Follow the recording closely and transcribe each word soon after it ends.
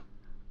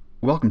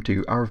Welcome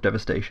to Hour of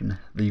Devastation,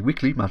 the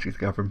weekly Magic the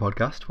Gathering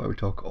podcast where we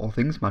talk all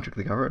things Magic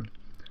the Gathering.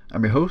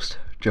 I'm your host,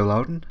 Joe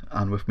Loudon,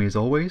 and with me as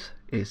always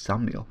is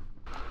Sam Neal.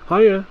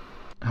 Hiya.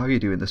 How are you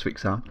doing this week,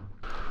 Sam?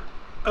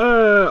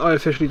 I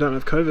officially don't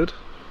have COVID.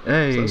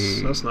 Hey,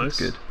 So that's nice.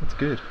 That's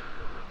good.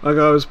 Like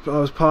I was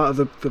part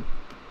of the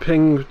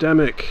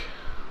ping-demic,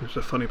 which is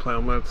a funny play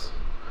on words.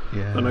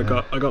 Yeah. And I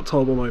got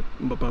told by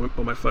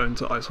my phone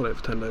to isolate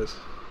for 10 days.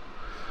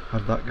 How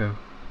did that go?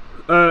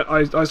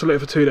 I isolated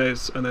for 2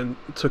 days and then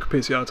took a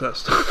PCR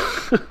test. I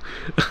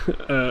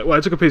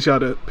took a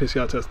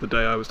PCR test the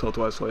day I was told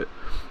to isolate,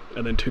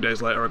 and then 2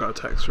 days later I got a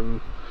text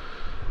from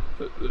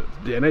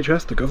the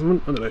NHS, the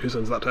government, I don't know who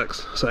sends that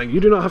text, saying you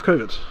do not have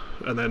COVID.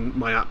 And then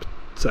my app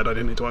said I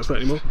didn't need to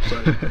isolate anymore,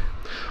 so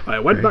I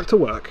went back to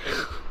work.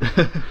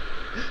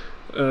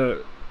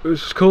 It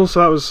was cool,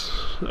 so that was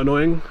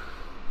annoying.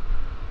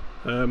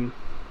 But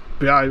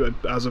yeah,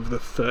 as of the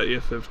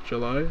 30th of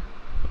July,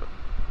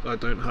 I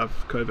don't have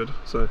COVID,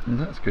 so...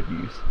 That's good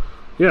news.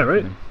 Yeah,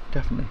 right?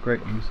 Definitely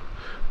great news.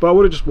 But I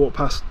would have just walked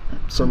past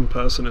some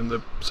person in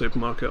the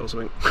supermarket or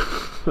something,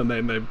 and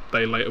then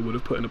they later would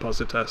have put in a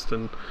positive test,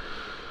 and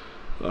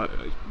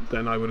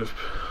then I would have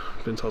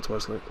been told to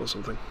isolate or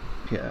something.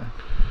 Yeah.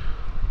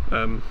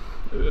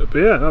 But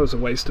yeah, that was a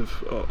waste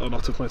of a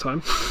lot of my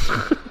time.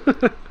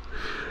 But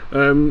yeah,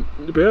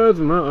 other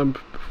than that, I'm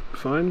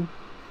fine.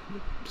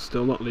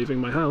 Still not leaving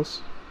my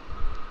house,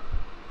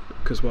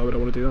 because why would I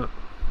want to do that?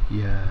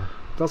 Yeah.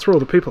 That's where all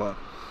the people are.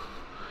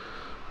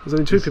 There's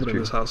only two This is people in true.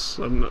 this house.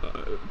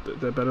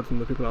 They're better than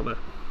the people out there.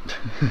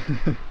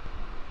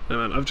 No,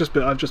 man, I've just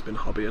been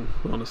hobbying,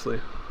 honestly.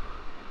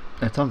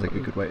 It sounds like a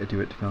good way to do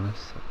it, to be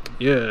honest.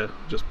 Yeah,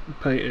 just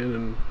painting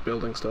and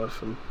building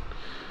stuff, and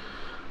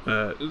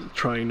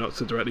trying not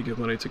to directly give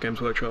money to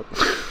Games Workshop,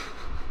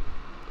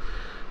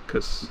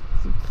 because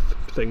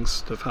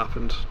things have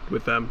happened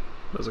with them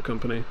as a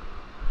company.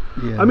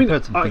 Yeah, I mean, I've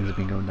heard some things have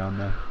been going down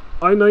there.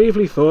 I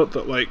naively thought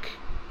that, like,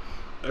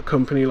 a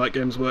company like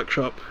Games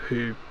Workshop,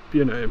 who,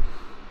 you know,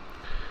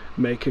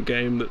 make a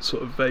game that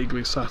sort of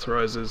vaguely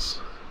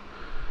satirises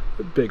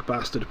big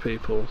bastard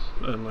people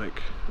and,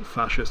 like,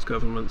 fascist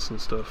governments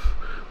and stuff,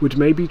 would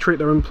maybe treat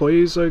their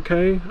employees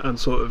okay and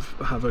sort of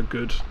have a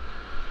good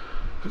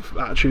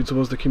attitude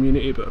towards the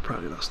community, but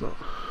apparently that's not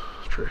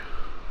true.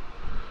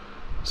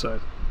 So,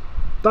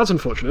 that's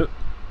unfortunate.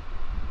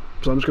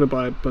 So I'm just going to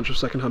buy a bunch of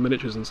second-hand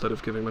miniatures instead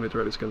of giving money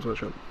directly to Games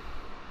Workshop.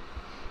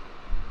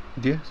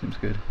 Yeah, seems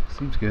good.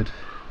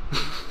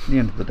 At the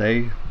end of the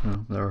day,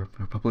 they're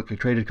a publicly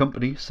traded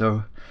company,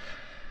 so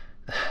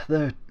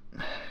they're,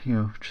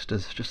 just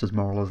as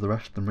moral as the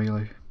rest of them,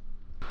 really.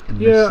 In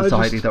this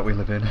society that we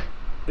live in.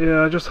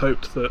 Yeah, I just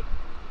hoped that,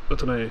 I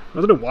don't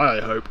know why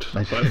I hoped,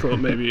 but I thought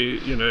maybe,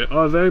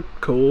 they're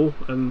cool,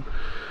 and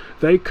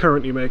they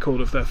currently make all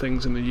of their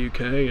things in the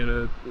UK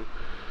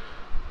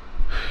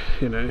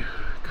and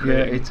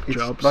creating it's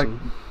jobs. Like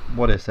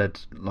what I said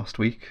last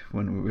week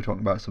when we were talking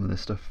about some of this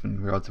stuff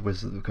in regards to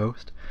Wizards of the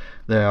Coast.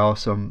 There are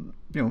some,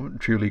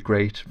 truly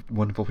great,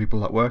 wonderful people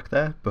that work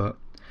there, but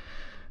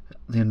at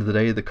the end of the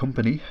day, the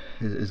company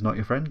is not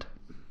your friend.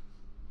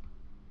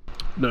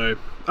 No,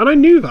 and I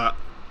knew that.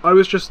 I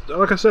was just,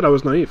 like I said, I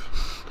was naive.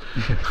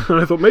 And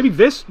I thought maybe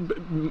this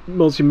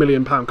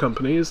multi-million pound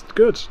company is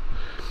good.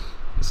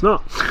 It's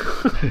not.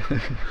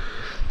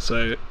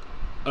 So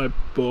I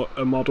bought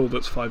a model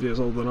that's 5 years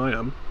older than I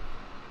am,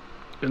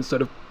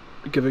 instead of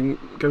giving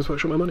Games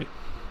Workshop my money.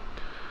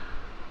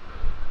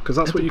 Because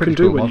that's what you can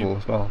do when you...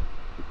 as well.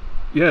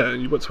 Yeah,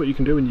 that's what you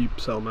can do when you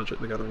sell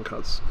Magic the Gathering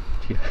cards.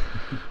 Yeah.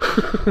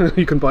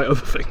 You can buy other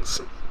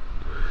things.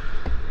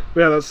 But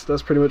yeah,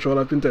 that's pretty much all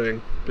I've been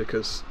doing,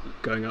 because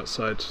going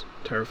outside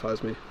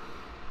terrifies me.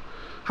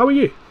 How are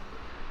you?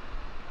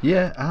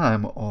 Yeah,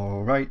 I'm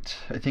alright.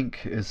 I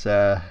think as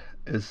alright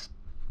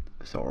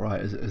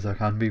as I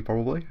can be,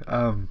 probably.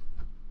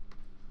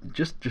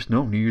 Just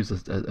no news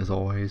as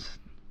always.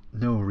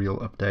 No real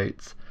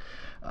updates.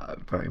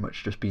 Very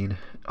much just been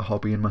a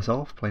hobby in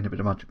myself, playing a bit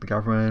of Magic the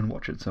Gathering,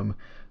 watching some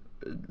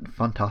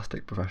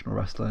fantastic professional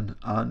wrestling,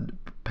 and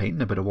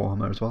painting a bit of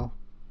Warhammer as well.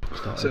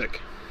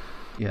 Sick.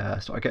 Yeah,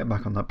 started getting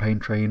back on that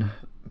paint train,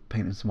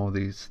 painting some more of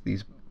these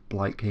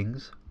Blight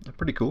Kings. They're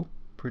pretty cool.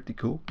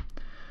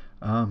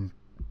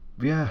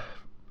 Yeah,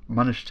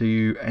 managed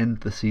to end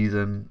the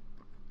season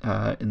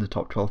in the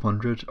top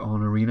 1200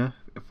 on Arena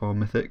for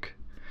Mythic.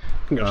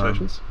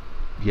 Congratulations.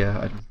 Yeah,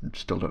 I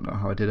still don't know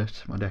how I did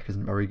it. My deck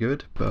isn't very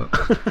good, but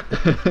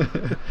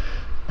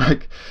my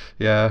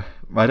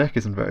deck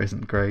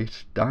isn't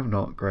great. I'm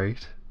not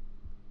great,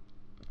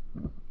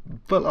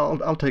 but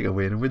I'll take a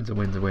win. A win's a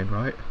win,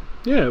 right?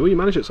 Yeah, well, you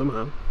manage it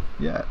somehow.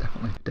 Yeah,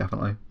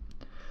 definitely.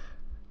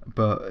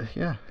 But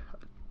yeah,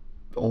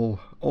 all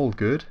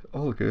good.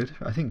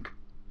 I think.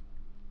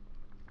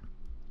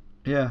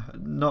 Yeah,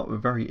 not a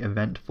very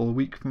eventful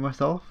week for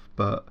myself,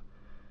 but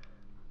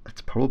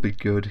it's probably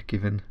good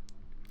given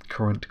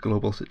current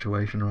global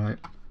situation, right?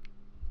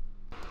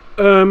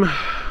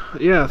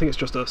 Yeah, I think it's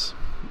just us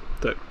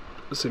that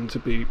seem to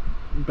be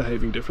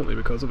behaving differently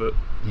because of it.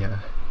 Yeah.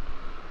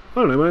 I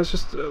don't know, man. It's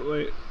just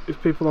like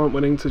if people aren't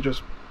willing to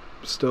just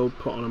still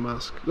put on a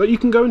mask, like you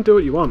can go and do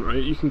what you want,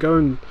 right? You can go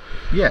and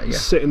Yeah,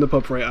 sit in the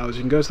pub for 8 hours.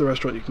 You can go to the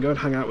restaurant. You can go and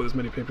hang out with as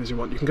many people as you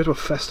want. You can go to a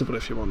festival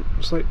if you want.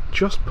 It's like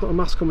just put a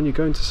mask on when you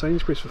go into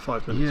Sainsbury's for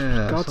 5 minutes.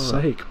 Yeah, For God's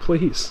sake,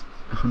 please.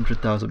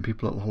 100,000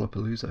 people at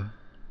Lollapalooza.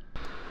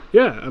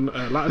 Yeah, and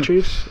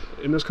Latitude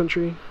in this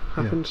country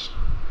happened.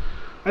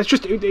 It's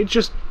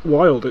just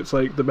wild. It's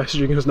like the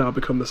messaging has now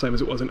become the same as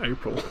it was in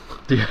April,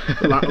 Yeah.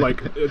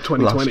 like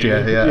 2020. Last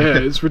year, yeah.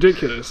 It's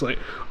ridiculous. Like,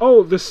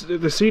 oh, the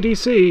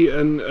CDC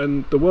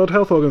and the World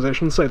Health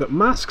Organization say that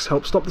masks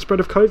help stop the spread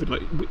of COVID.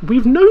 Like,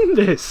 we've known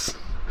this.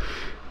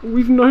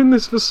 We've known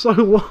this for so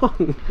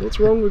long. What's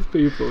wrong with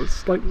people?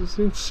 It's like it's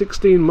been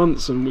 16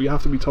 months, and we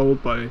have to be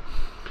told by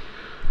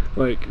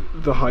like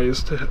the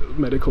highest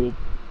medical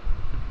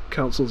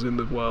councils in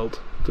the world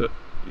that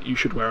you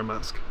should wear a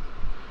mask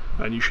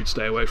and you should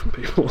stay away from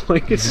people.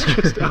 Like, it's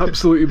just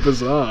absolutely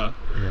bizarre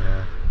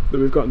Yeah. that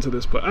we've gotten to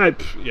this point.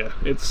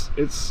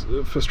 It's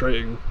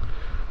frustrating,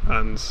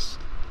 and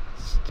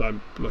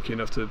I'm lucky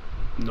enough to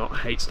not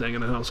hate staying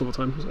in the house all the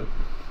time. So.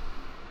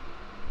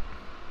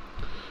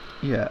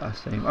 Yeah,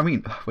 same. I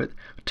mean, we're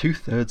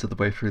 2/3 of the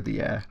way through the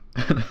year.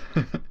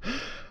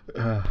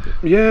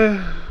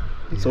 Yeah,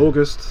 it's Yeah.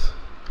 August,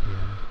 Yeah.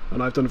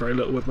 and I've done very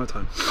little with my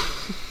time.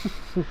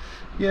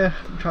 Yeah,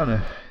 I'm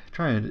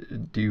trying to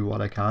do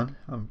what I can.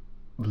 I'm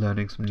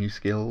learning some new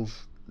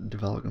skills,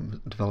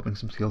 developing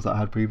some skills that I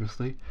had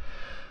previously.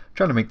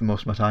 Trying to make the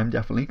most of my time,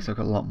 definitely, because I've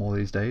got a lot more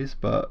these days.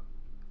 But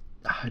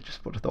I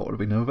just would have thought it would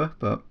have been over.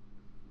 But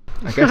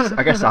I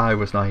guess I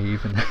was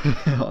naive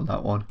on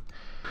that one.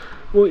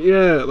 Well,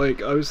 yeah,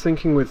 like I was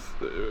thinking with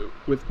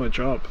my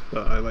job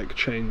that I like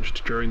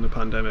changed during the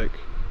pandemic.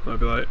 I'd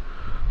be like,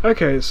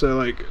 okay, so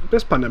like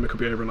this pandemic will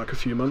be over in like a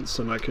few months,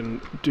 and I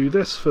can do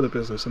this for the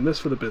business and this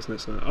for the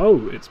business. And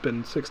oh, it's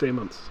been 16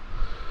 months.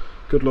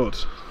 Good lord,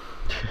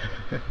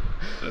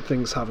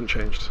 things haven't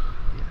changed.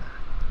 Yeah.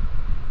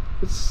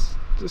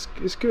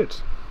 It's good.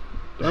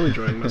 I'm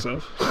enjoying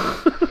myself.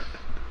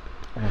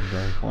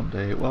 One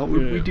day. Well,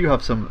 we do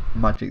have some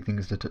magic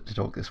things to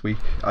talk this week.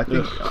 I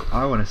think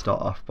I want to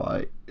start off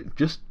by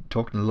just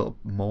talking a little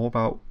more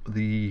about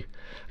the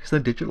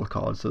digital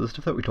cards. So the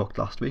stuff that we talked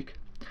last week.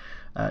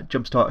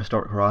 Jumpstart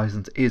Historic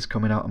Horizons is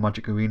coming out of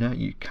Magic Arena.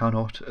 You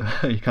cannot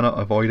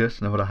avoid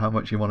it, no matter how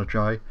much you want to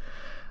try.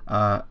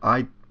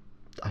 I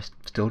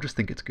still just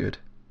think it's good.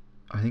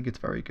 I think it's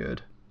very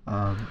good.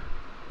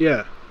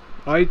 Yeah,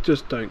 I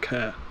just don't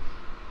care.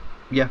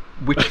 Yeah,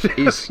 which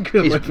is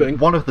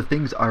one of the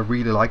things I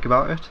really like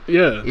about it.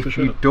 Yeah, if for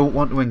sure. you don't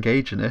want to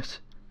engage in it,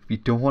 if you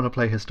don't want to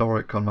play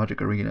Historic on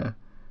Magic Arena,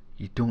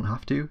 you don't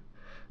have to.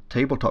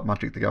 Tabletop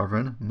Magic the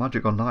Gathering,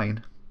 Magic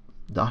Online,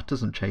 that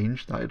doesn't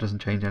change. That doesn't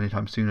change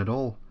anytime soon at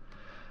all.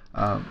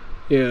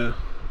 Yeah.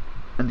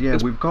 And yeah,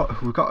 we've got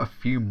a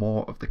few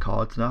more of the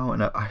cards now,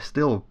 and I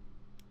still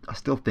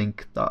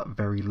think that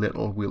very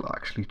little will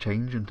actually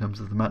change in terms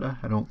of the meta.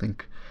 I don't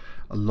think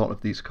a lot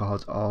of these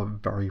cards are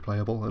very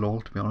playable at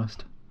all, to be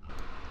honest.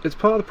 It's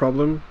part of the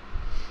problem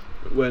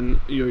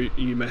when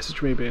you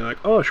message me being like,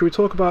 oh, should we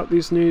talk about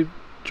these new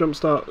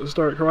Jumpstart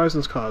Historic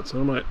Horizons cards?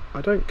 And I'm like,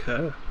 I don't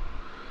care.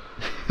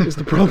 Is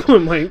the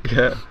problem. Like,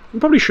 Yeah. we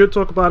probably should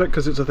talk about it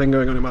because it's a thing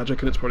going on in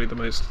Magic, and it's probably the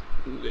most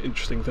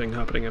interesting thing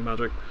happening in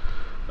Magic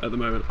at the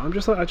moment. I'm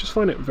just like, I just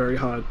find it very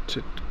hard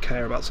to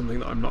care about something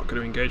that I'm not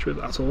going to engage with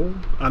at all.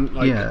 And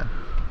like, Yeah.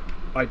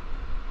 I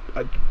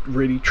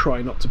really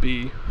try not to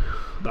be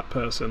that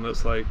person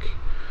that's like,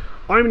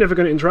 I'm never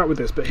going to interact with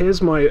this, but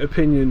here's my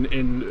opinion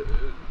in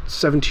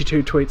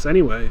 72 tweets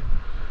anyway,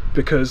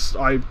 because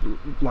I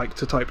like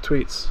to type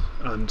tweets,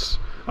 and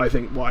I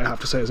think what I have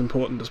to say is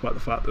important despite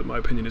the fact that my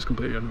opinion is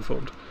completely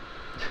uninformed.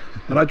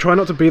 And I try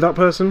not to be that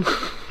person.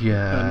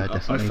 Yeah, and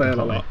definitely. I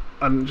fail a lot.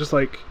 And just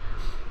like,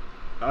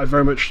 I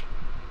very much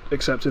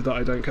accepted that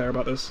I don't care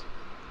about this,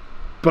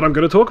 but I'm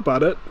going to talk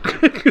about it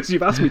because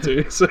you've asked me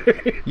to. So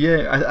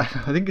Yeah,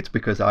 I think it's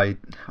because I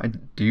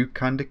do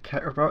kind of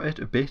care about it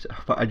a bit,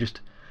 but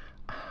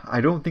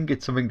I don't think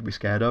it's something to be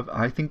scared of.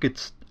 I think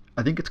it's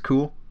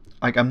cool.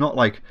 Like, I'm not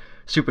like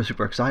super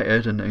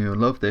excited and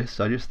love this.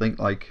 I just think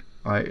like,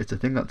 alright, it's a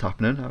thing that's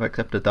happening. I've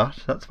accepted that.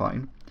 That's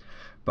fine.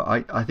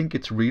 But I think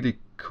it's really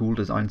cool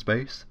design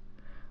space.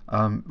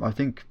 I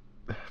think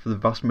for the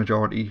vast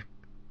majority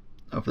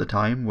of the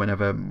time,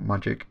 whenever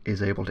Magic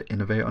is able to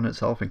innovate on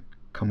itself and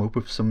come up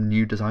with some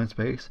new design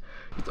space,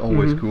 it's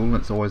always cool and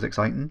it's always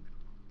exciting.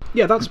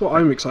 yeah, that's what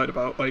I'm excited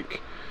about.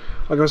 Like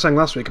I was saying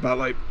last week about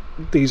like,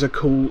 these are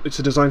cool. It's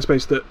a design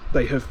space that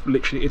they have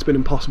literally, it's been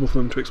impossible for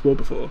them to explore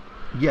before.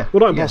 Yeah.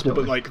 Well, not impossible,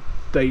 totally. but like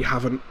they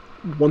haven't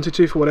wanted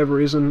to for whatever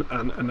reason,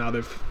 and now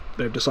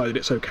they've decided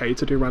it's okay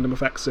to do random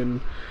effects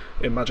in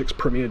Magic's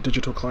premier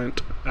digital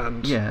client,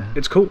 and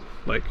it's cool.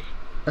 Like,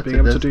 being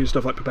able to do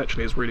stuff like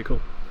Perpetually is really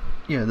cool.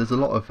 Yeah, there's a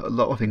lot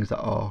of things that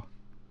are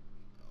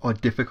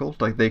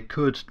difficult. Like, they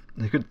could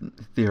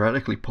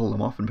theoretically pull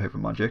them off in Paper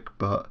Magic,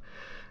 but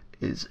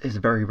it's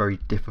very, very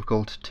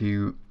difficult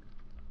to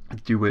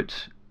do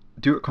it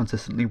do it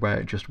consistently where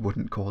it just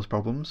wouldn't cause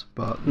problems,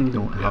 but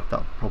don't have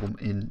that problem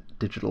in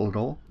digital at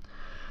all.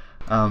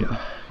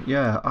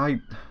 I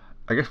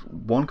guess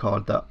one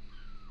card that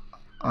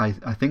I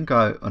think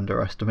I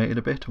underestimated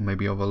a bit, or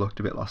maybe overlooked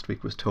a bit last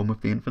week, was Tome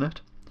of the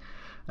Infinite.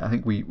 I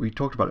think we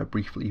talked about it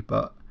briefly,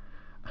 but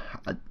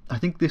I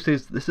think this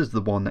is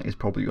the one that is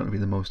probably going to be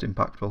the most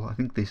impactful. I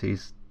think this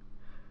is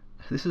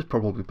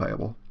probably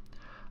playable.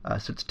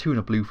 So it's 2 and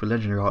a blue for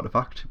legendary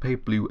artifact. Pay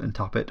blue and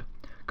tap it.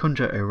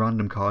 Conjure a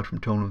random card from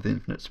Tome of the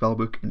Infinite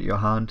spellbook into your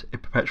hand.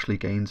 It perpetually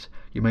gains.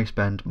 You may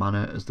spend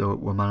mana as though it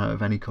were mana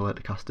of any colour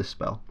to cast this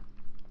spell.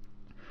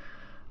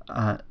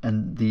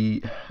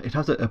 It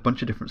has a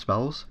bunch of different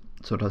spells.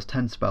 So it has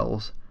 10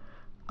 spells.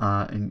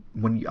 And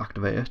when you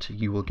activate it,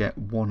 you will get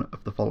one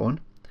of the following: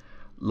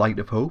 Light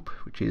of Hope,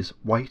 which is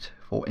white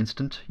for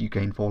instant. You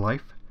gain 4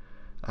 life.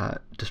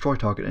 Destroy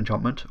target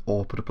enchantment,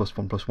 or put a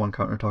 +1/+1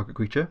 counter target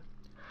creature.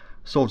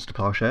 Swords to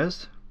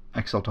Plowshares,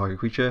 exile target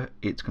creature,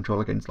 its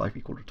controller gains life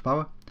equal to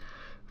power.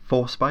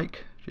 Force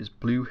Spike, which is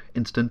blue,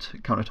 instant,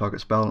 counter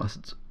target spell unless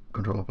its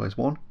controller plays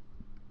 1.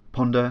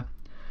 Ponder,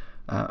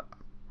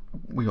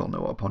 we all know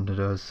what Ponder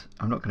does.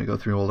 I'm not going to go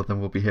through all of them,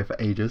 we'll be here for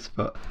ages,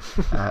 but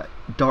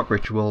Dark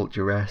Ritual,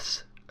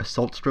 Duress,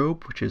 Assault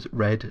Strobe, which is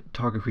red,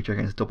 target creature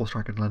gains double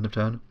strike until end of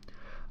turn.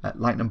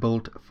 Lightning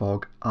Bolt,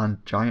 Fog,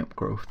 and Giant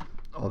Growth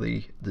are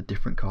the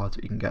different cards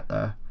that you can get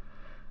there.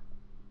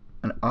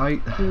 And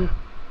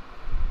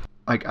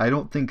I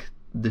don't think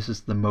this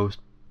is the most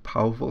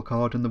powerful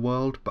card in the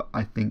world, but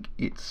I think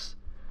it's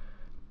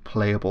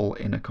playable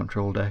in a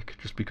control deck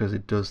just because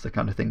it does the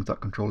kind of things that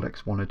control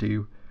decks want to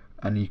do,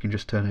 and you can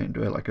just turn it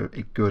into a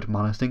good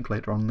mana sink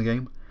later on in the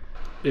game.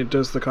 It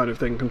does the kind of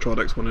thing control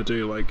decks want to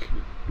do, like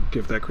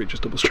give their creatures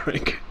double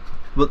strike.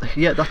 Well,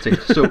 yeah, that's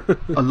it. So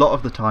a lot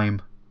of the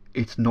time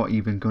it's not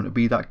even going to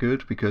be that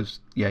good because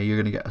you're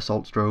going to get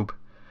Assault Strobe,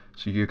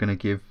 so you're going to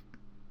give,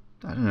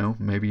 I don't know,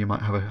 maybe you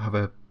might have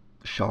a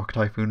Shark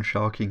Typhoon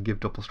Shark, you can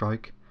give double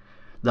strike.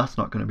 That's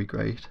not going to be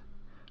great.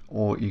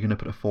 Or you're going to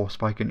put a Force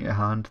Spike in your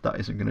hand, that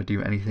isn't going to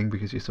do anything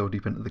because you're so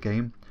deep into the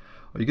game.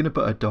 Or you're going to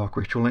put a Dark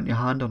Ritual in your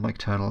hand on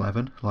turn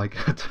 11,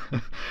 it's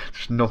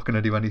just not going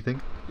to do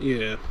anything.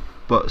 Yeah.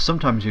 But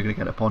sometimes you're going to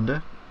get a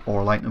Ponder,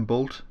 or a Lightning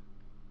Bolt,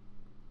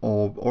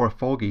 or a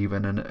Fog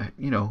even, and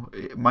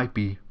it might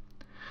be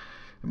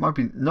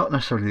not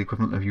necessarily the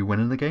equivalent of you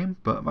winning the game,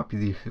 but it might be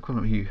the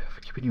equivalent of you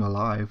keeping you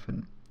alive.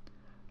 And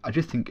I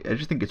just think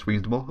it's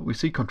reasonable. We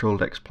see control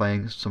decks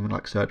playing something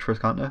like Search for a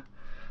Counter,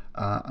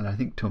 and I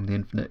think Tome of the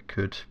Infinite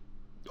could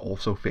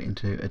also fit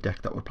into a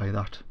deck that would play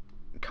that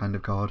kind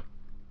of card.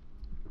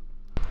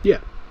 Yeah.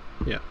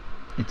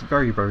 It's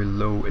very, very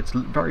low. It's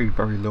very,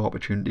 very low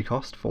opportunity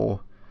cost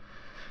for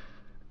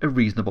a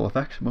reasonable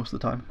effect most of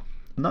the time,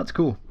 and that's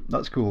cool.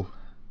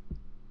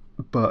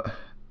 But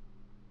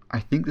I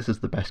think this is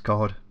the best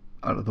card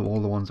out of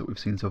all the ones that we've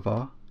seen so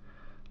far.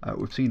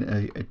 We've seen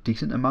a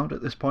decent amount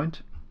at this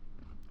point.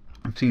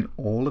 I've seen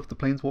all of the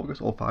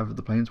Planeswalkers, all 5 of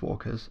the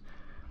Planeswalkers,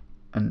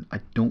 and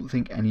I don't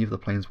think any of the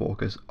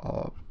Planeswalkers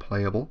are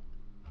playable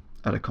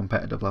at a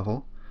competitive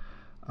level.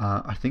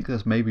 I think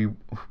there's maybe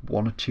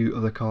 1 or 2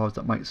 other cards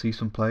that might see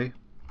some play,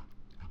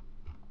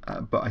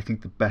 but I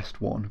think the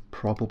best one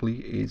probably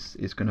is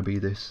going to be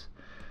this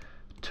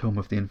Tome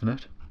of the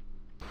Infinite.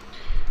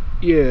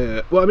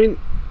 Yeah, well, I mean,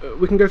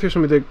 we can go through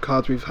some of the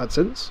cards we've had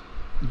since.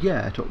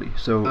 Yeah, totally.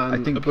 So and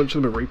I think a bunch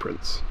of them are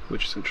reprints,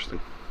 which is interesting.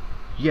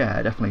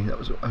 Yeah, definitely.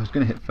 I was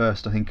going to hit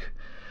first. I think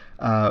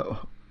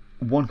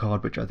one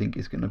card which I think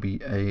is going to be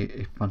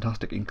a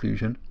fantastic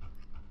inclusion,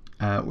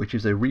 which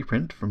is a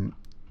reprint from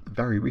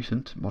very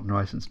recent Modern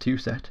Horizons 2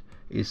 set,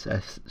 is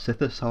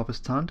Sithis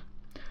Harvest Sand.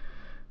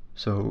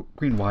 So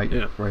green-white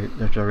for a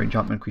legendary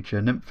enchantment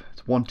creature nymph.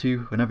 It's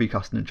 1/2. Whenever you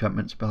cast an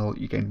enchantment spell,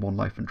 you gain 1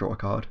 life and draw a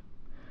card.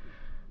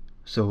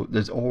 So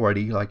there's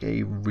already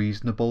a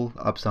reasonable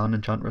Abzan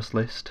Enchantress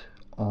list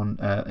on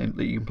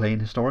that you can play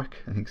in Historic.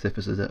 I think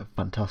Sithis is a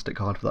fantastic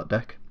card for that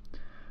deck.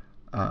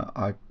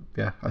 I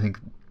think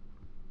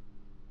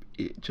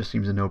it just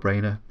seems a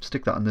no-brainer.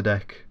 Stick that in the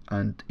deck,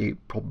 and it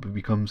probably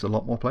becomes a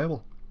lot more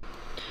playable.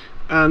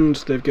 And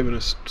they've given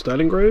us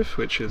Sterling Grove,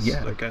 which is,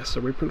 I guess,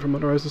 a reprint from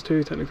Modern Horizons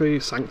 2, technically.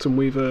 Sanctum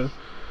Weaver,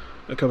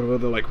 a couple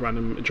of other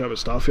random enchantment,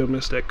 Starfield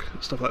Mystic,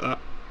 stuff like that.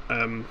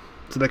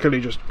 So they're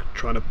clearly just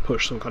trying to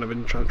push some kind of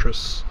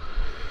Enchantress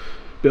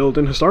build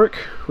in Historic,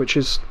 which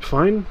is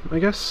fine, I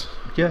guess.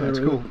 Yeah, it's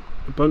cool.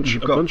 A bunch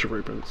of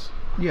reprints.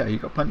 Yeah,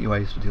 you've got plenty of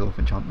ways to deal with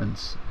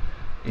enchantments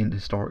in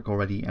Historic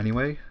already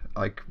anyway.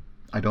 I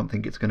don't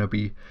think it's going to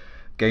be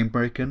game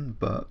breaking,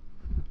 but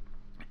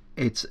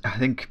I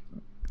think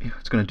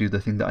it's going to do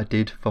the thing that I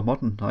did for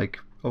Modern.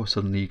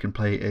 Suddenly you can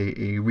play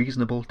a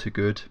reasonable to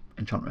good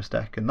Enchantress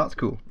deck, and that's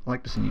cool. I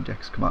like to see new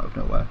decks come out of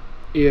nowhere.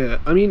 Yeah,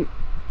 I mean,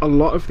 a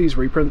lot of these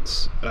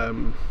reprints,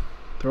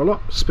 there are a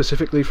lot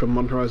specifically from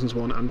Modern Horizons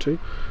 1 and 2.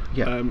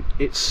 Yeah.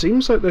 It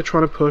seems like they're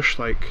trying to push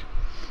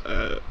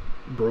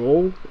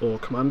Brawl or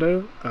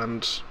Commando,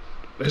 and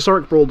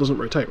Historic Brawl doesn't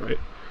rotate, right?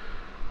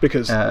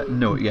 Because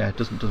no, it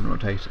doesn't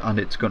rotate, and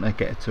it's going to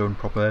get its own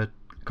proper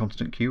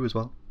constant queue as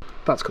well.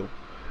 That's cool.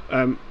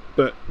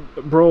 But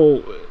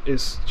Brawl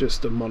is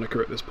just a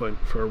moniker at this point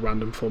for a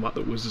random format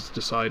that Wizards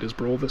decide is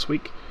Brawl this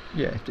week.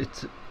 Yeah,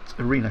 it's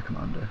Arena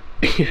Commander.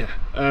 Yeah,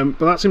 but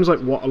that seems like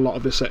what a lot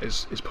of this set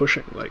is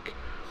pushing. Like,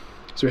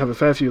 so we have a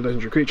fair few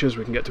legendary creatures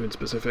we can get to in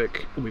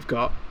specific. We've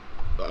got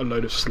a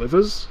load of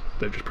slivers.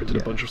 They've just printed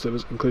a bunch of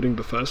slivers, including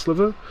the first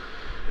sliver,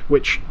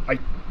 which I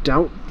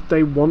doubt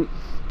they want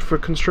for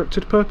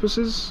constructed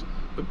purposes,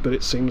 but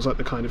it seems like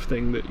the kind of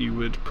thing that you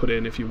would put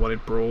in if you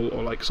wanted Brawl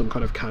or like some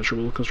kind of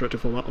casual constructed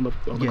format on the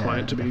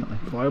client to definitely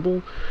be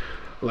viable.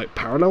 Like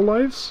Parallel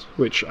Lives,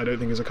 which I don't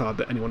think is a card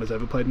that anyone has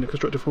ever played in a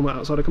constructed format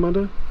outside of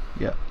Commander.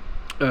 Yeah.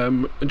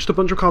 And just a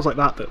bunch of cards like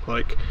that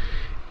like,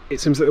 it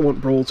seems that they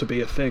want Brawl to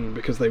be a thing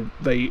because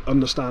they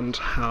understand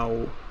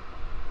how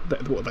they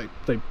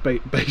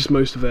base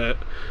most of their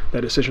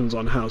decisions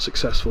on how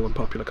successful and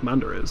popular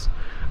Commander is,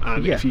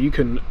 and if you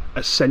can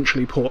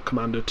essentially port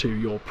Commander to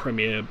your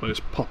premier,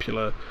 most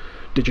popular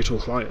digital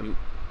client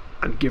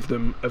and give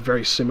them a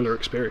very similar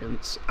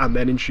experience, and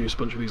then introduce a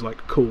bunch of these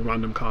like cool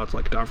random cards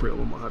like Davriel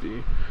and what have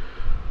you,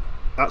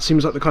 that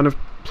seems like the kind of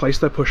place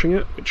they're pushing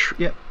it, which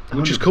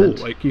is cool.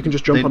 Like, you can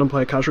just jump on and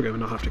play a casual game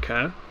and not have to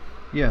care.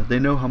 Yeah, they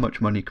know how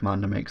much money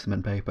Commander makes them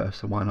in paper,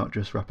 so why not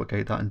just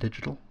replicate that in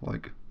digital?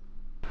 Like,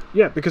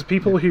 yeah, because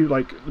people who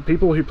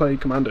play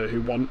Commander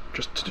who want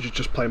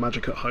just play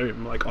Magic at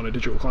home, like on a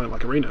digital client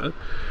like Arena,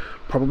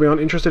 probably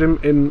aren't interested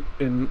in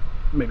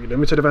maybe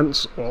limited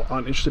events, or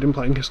aren't interested in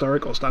playing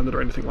Historic or Standard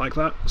or anything like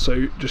that.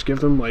 So just give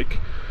them like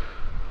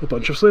a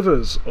bunch of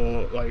slivers,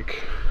 or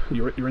like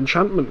your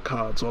enchantment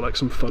cards, or like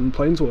some fun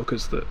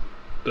planeswalkers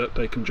that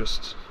they can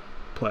just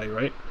play,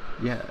 right?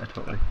 Yeah,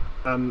 totally.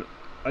 And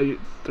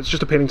it's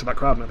just appealing to that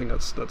crowd, and I think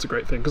that's a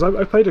great thing. Because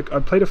I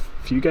played a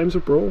few games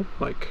of Brawl,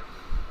 like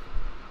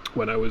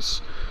when I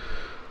was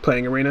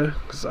playing Arena,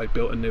 because I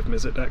built a Niv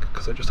Mizzet deck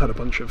because I just had a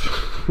bunch of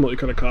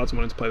multicolored cards and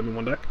wanted to play them in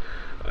one deck.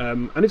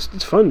 And it's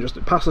fun,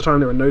 just pass the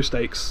time. There are no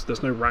stakes,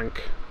 there's no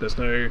rank, there's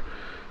no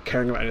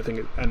caring about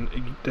anything, and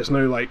there's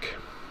no like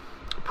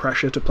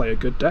pressure to play a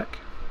good deck.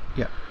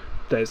 Yeah.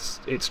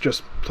 It's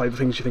just play the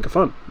things you think are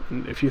fun.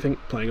 And if you think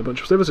playing a bunch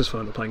of slivers is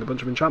fun, or playing a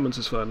bunch of enchantments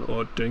is fun,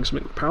 or doing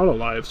something with Parallel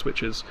Lives,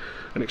 which is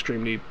an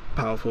extremely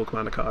powerful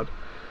Commander card,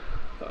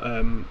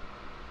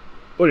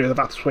 or the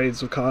vast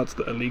swathes of cards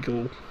that are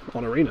legal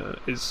on Arena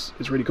is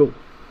really cool.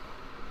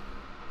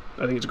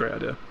 I think it's a great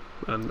idea,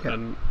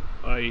 and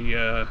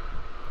I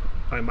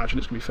imagine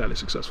it's going to be fairly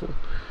successful.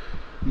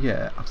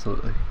 Yeah,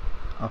 absolutely.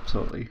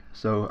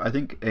 So I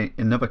think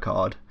another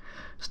card,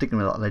 sticking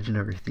with that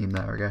legendary theme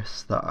there, I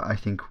guess, that I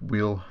think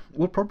we'll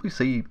probably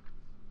see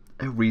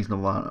a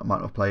reasonable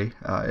amount of play.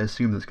 I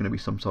assume there's going to be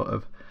some sort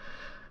of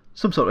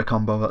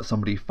combo that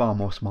somebody far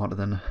more smarter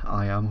than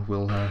I am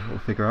will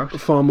figure out.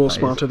 Far more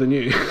smarter than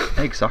you.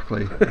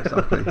 Exactly.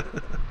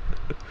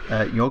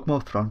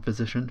 Yawgmoth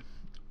Transposition,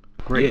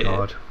 great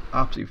card,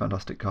 absolutely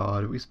fantastic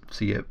card. We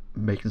see it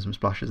making some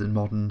splashes in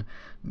Modern,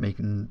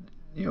 making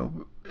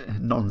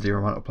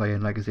non-zero amount of play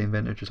in Legacy and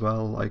Vintage as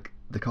well. Like,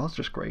 the card's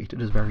just great. It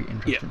does very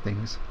interesting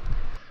things.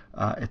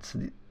 It's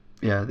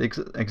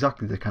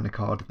exactly the kind of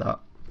card that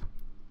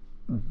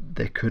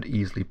there could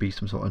easily be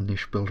some sort of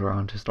niche built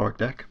around Historic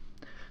deck.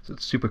 So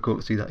it's super cool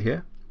to see that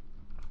here.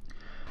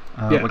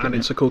 And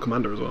it's a cool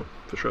Commander as well,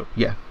 for sure.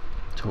 Yeah,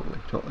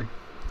 totally.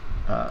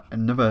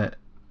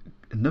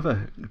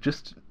 Another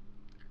just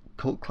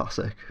cult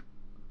classic,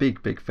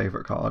 big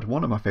favourite card,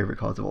 one of my favourite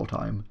cards of all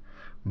time,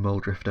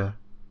 Mulldrifter.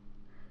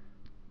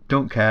 I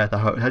don't care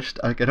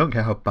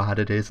how bad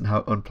it is and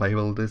how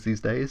unplayable it is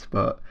these days,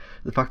 but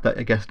the fact that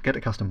I get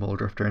to cast a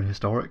Mulldrifter in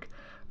Historic,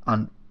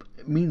 and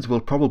it means we'll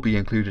probably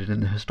include it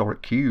in the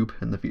Historic Cube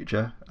in the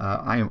future.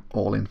 I am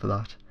all in for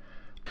that.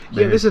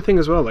 Yeah, this is the thing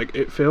as well. Like,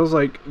 it feels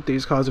like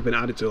these cards have been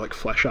added to like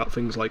flesh out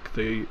things like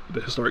the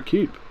Historic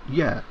Cube.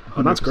 Yeah, 100%.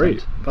 And that's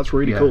great. That's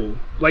really cool.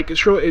 Like,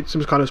 sure, it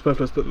seems kind of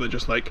superfluous that they're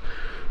just like,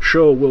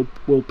 sure,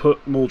 we'll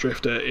put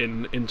Mulldrifter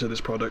into this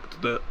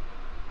product that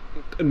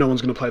no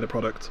one's going to play the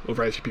product, or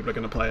very few people are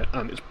going to play it,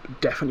 and it's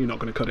definitely not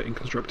going to cut it in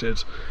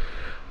Constructed.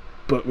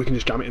 But we can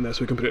just jam it in there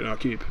so we can put it in our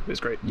cube. It's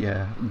great.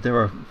 Yeah, there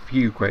are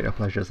few greater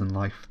pleasures in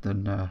life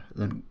than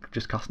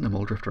just casting a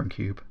Mulldrifter in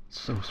cube. It's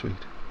so sweet.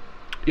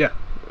 Yeah,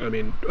 I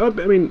mean,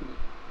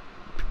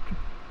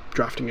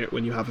 drafting it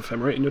when you have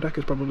Ephemerate in your deck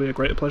is probably a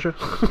greater pleasure.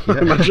 I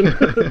imagine.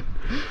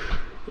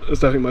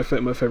 It's definitely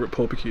my favourite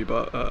Pauper Cube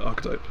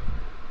archetype.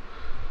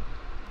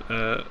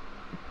 But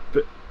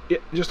yeah,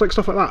 just like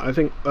stuff like that, I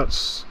think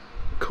that's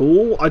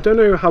cool. I don't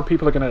know how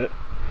people are gonna.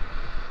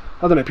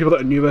 I don't know, people that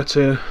are newer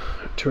to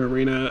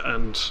Arena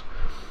and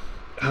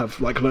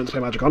have like learned to play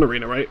Magic on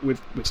Arena, right,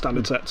 with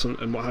standard sets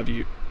and what have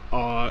you,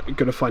 are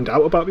going to find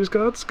out about these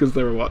cards, because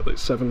there are like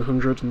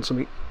 700 and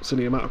something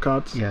silly amount of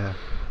cards. Yeah.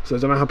 So I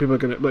don't know how people are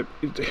going to, like,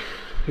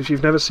 if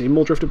you've never seen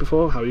Mulldrifter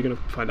before, how are you going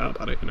to find out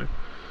about it,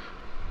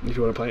 if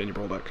you want to play it in your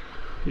Brawl deck?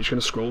 You're just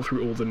going to scroll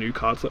through all the new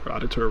cards that are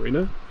added to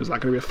Arena? Is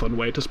that going to be a fun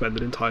way to spend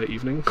an entire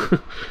evening?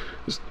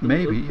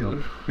 Maybe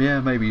you'll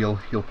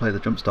play the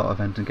Jumpstart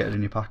event and get it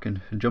in your pack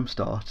and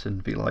Jumpstart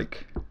and be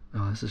like,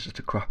 oh, this is just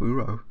a crap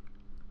Uro.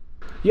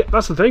 Yeah,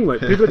 that's the thing.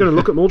 Like, people are going to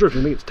look at Mulldrifter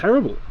and think it's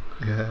terrible.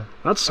 Yeah.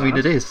 That's sad. I mean,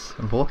 it is,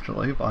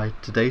 unfortunately, by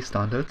today's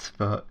standards,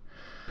 but...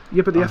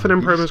 Yeah, but the F&M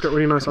Beast. Promo's got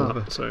really nice I love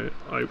art, it. so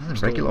I The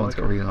still regular one's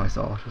like got it. really nice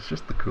art. It's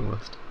just the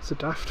coolest. It's a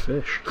daft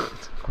fish.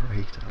 It's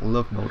great. I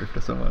love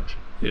Moldrifter so much.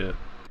 Yeah.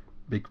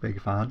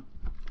 Big fan.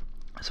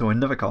 So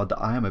another card that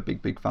I am a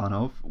big fan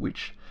of,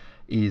 which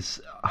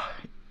is...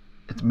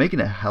 it's making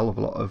a hell of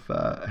a lot of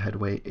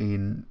headway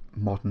in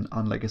Modern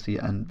and Legacy,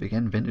 and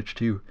again Vintage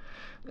too.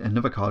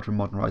 Another card from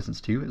Modern Horizons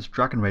 2 is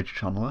Dragon Rage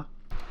Channeler.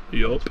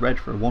 Yup. It's red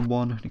for a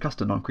 1/1. You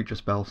cast a non-creature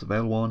spell,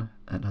 surveil 1,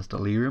 and it has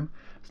Delirium.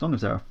 As long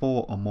as there are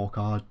 4 or more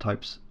card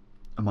types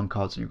among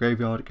cards in your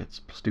graveyard, it gets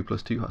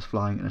 +2/+2, has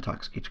flying, and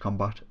attacks each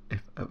combat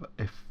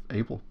if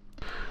able.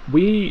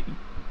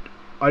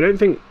 I don't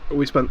think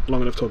we spent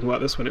long enough talking about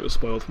this when it was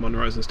spoiled for Modern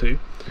Horizons 2.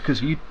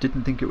 Because you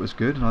didn't think it was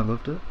good, and I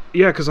loved it.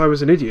 Yeah, because I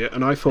was an idiot,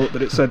 and I thought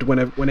that it said when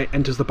it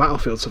enters the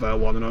battlefield, surveil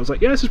 1, and I was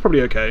like, yeah, this is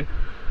probably okay.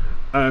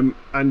 And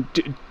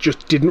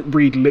just didn't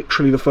read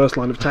literally the first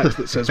line of text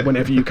that says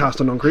whenever you cast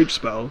a non-creature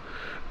spell.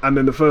 And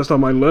then the first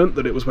time I learnt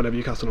that it was whenever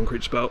you cast a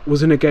non-creature spell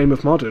was in a game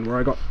of Modern where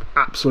I got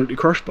absolutely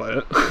crushed by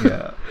it.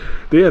 Yeah.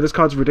 But yeah, this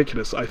card's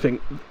ridiculous. I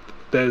think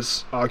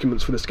there's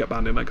arguments for this to get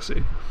banned in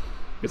Legacy.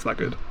 It's that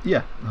good.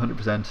 Yeah,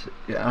 100%.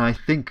 Yeah, and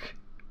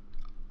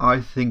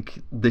I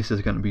think this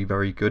is going to be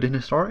very good in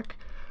Historic,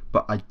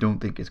 but I don't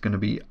think it's going to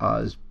be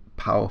as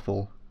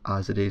powerful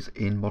as it is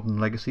in Modern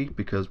Legacy,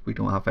 because we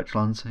don't have fetch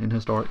lands in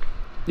Historic.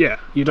 Yeah,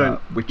 you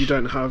don't which- you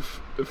don't have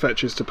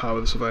fetches to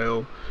power the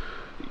surveil.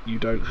 You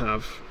don't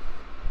have...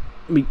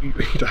 I mean, you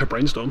don't have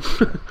Brainstorm.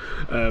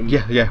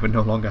 Yeah, we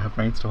no longer have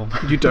Brainstorm.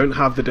 You don't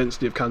have the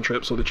density of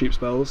cantrips or the cheap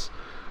spells.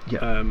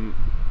 Yeah.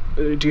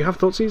 Do you have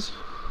Thoughtseize?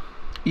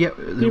 Yeah,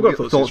 You've got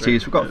Thoughtseize, right?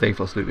 We've got Yeah.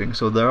 Faithless Looting,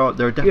 so there are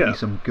definitely Yeah.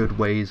 some good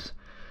ways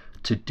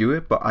to do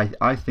it, but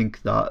I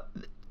think that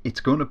it's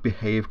going to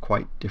behave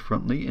quite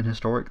differently in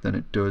Historic than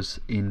it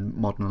does in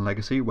Modern and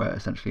Legacy, where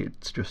essentially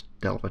it's just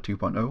Delver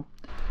 2.0.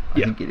 I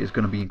Yeah. think it is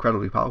going to be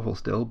incredibly powerful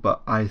still,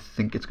 but I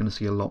think it's going to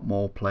see a lot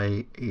more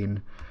play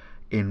in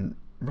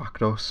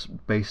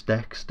Rakdos-based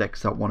decks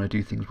that want to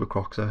do things with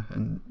Croxa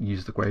and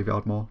use the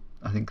graveyard more.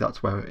 I think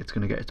that's where it's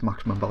going to get its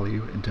maximum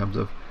value in terms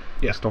of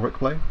Historic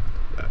play.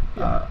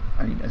 I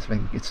mean, I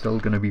think it's still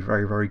going to be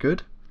very, very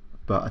good,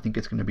 but I think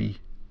it's going to be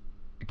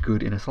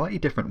good in a slightly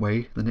different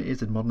way than it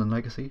is in Modern and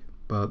Legacy.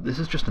 But this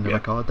is just another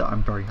card that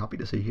I'm very happy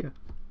to see here.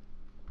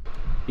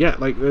 Yeah,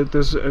 like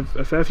there's a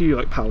fair few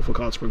like powerful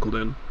cards sprinkled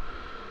in,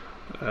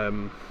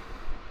 and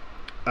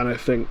I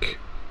think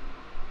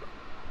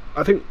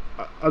I don't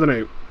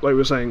know. Like you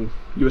were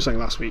saying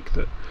last week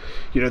that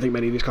you don't think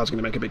many of these cards are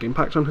going to make a big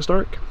impact on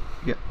Historic.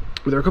 Yeah.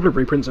 But there are a couple of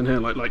reprints in here,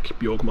 like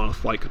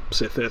Bjorgmoth, like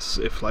Sithis,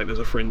 if like there's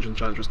a Fringe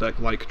Enchantress deck,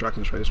 like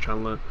Dragon's Rage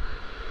Channeler,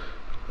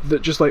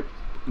 that just like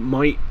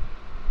might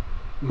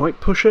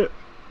push it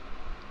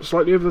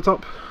slightly over the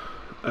top.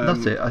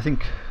 That's it. I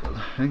think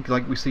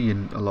like we see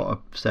in a lot of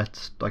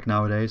sets like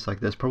nowadays, like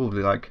there's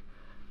probably like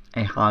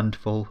a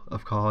handful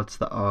of cards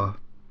that are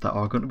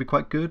going to be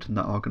quite good and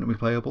that are going to be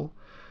playable.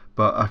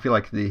 But I feel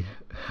like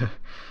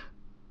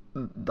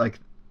like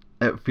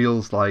it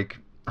feels like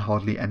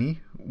hardly any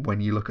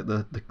when you look at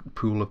the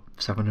pool of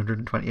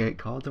 728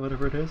 cards or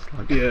whatever it is.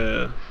 Like,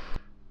 Yeah.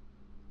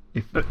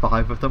 if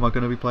 5 of them are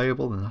going to be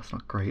playable, then that's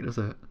not great, is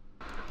it?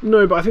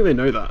 No, but I think they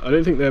know that. I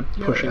don't think they're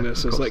pushing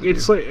this of as course like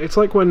they it's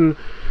like when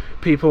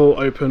people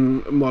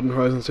open Modern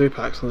Horizons 2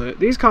 packs and they're like,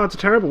 these cards are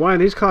terrible. Why are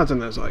these cards in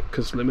there? It's like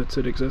because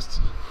limited exists.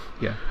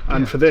 Yeah.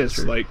 And yeah, for that's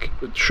this, true. like,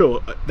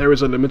 sure, there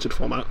is a limited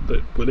format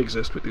that will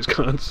exist with these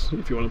cards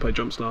if you want to play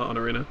Jumpstart on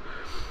Arena.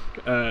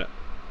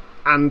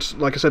 And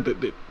like I said,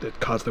 the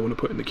cards they want to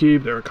put in the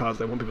cube, there are cards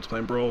they want people to play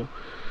in Brawl.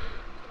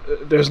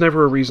 There's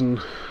never a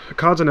reason.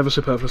 Cards are never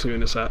superfluously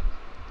in a set.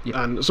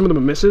 Yeah. And some of them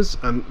are misses,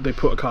 and they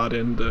put a card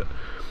in that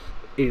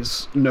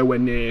is nowhere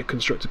near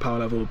constructed power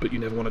level, but you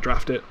never want to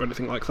draft it or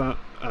anything like that,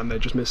 and they're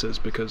just misses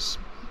because.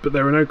 But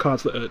there are no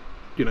cards that are,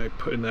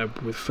 put in there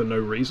for no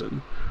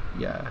reason.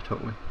 Yeah,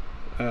 totally.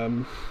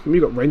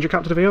 You got Ranger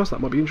Captain of Eos,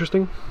 that might be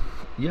interesting.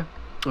 Yeah.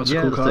 That's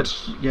a cool card. it.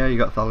 Yeah, you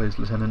got Thalia's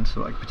Lieutenant,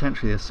 so like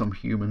potentially there's some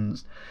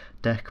humans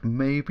deck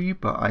maybe,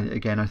 but I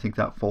think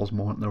that falls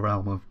more in the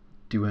realm of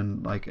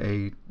doing like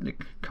a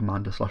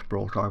commander /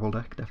 brawl tribal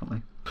deck,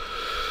 definitely.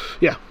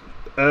 Yeah.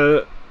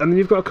 And then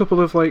you've got a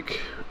couple of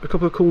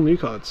cool new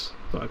cards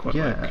that I quite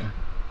like.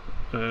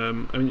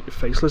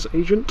 Faceless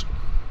Agent,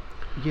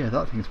 Yeah,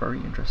 that thing's very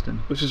interesting.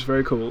 which is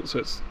very cool. So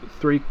it's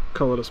 3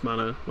 colourless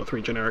mana, or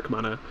 3 generic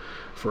mana,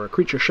 for a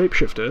creature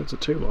shapeshifter. It's a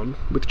 2/1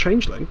 with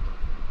Changeling,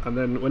 and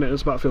then when it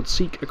enters the battlefield,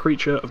 seek a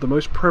creature of the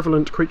most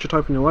prevalent creature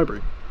type in your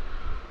library.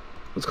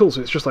 That's cool.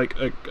 So it's just like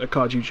a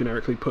card you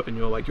generically put in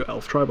your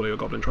elf tribal or your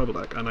goblin tribal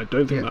deck, and I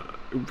don't think that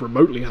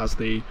remotely has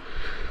the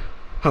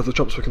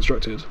chops for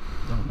constructed.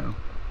 Oh no.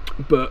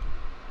 But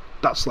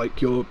that's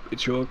like your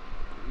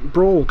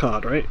brawl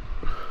card, right?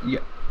 Yeah.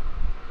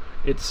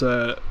 It's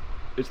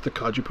the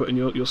card you put in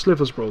your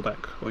Slivers Brawl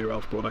deck, or your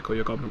Elf Brawl deck, or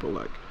your Goblin Brawl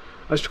deck.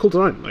 That's just cool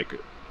design, like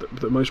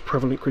the most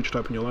prevalent creature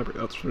type in your library.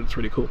 It's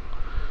really cool.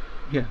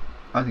 Yeah.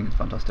 I think it's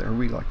fantastic. I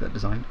really like that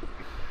design.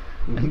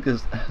 I think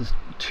there's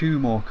two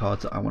more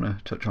cards that I want to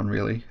touch on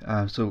really.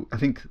 So I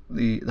think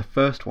the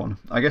first one,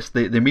 I guess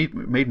they made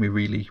me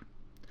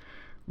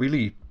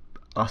really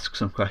ask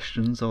some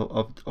questions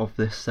of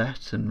this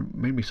set, and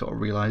made me sort of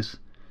realise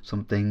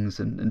some things,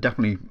 and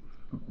definitely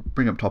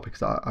bring up topics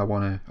that I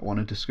want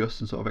to discuss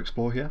and sort of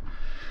explore here.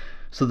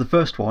 So the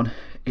first one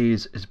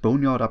is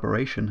Boneyard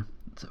Aberration.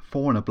 It's a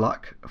 4 and a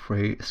black for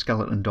a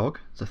skeleton dog.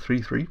 It's a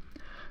 3/3.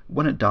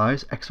 When it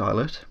dies, exile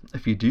it.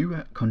 If you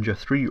do, conjure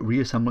 3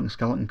 reassembling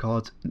skeleton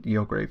cards into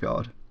your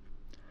graveyard.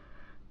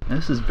 Now,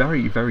 this is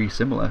very, very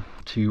similar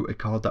to a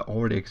card that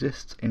already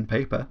exists in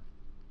paper.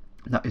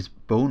 That is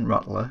Bone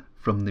Rattler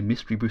from the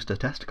Mystery Booster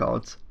test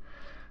cards.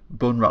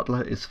 Bone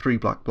Rattler is 3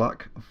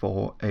 black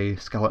for a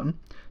skeleton.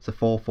 It's a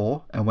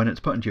 4/4, and when it's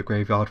put into your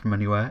graveyard from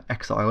anywhere,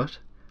 exile it.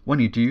 When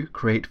you do,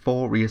 create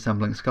 4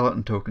 reassembling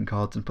skeleton token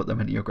cards and put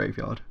them into your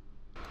graveyard.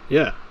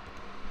 Yeah.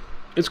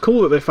 It's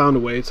cool that they found a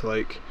way to,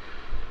 like,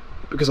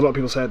 because a lot of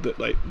people said that,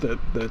 like,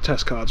 the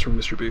test cards from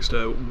Mystery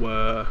Booster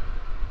were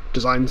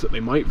designs that they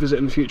might visit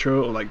in the future,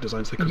 or like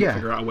designs they couldn't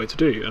figure out a way to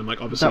do, and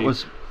like obviously that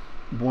was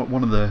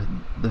one of the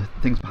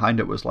things behind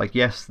it. Was like,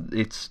 yes,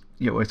 it's,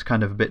 you know, it's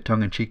kind of a bit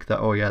tongue-in-cheek that,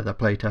 oh yeah, they're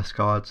play test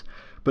cards,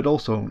 but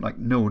also like,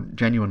 no,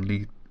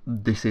 genuinely,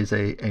 this is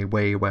a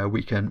way where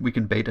we can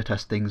beta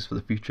test things for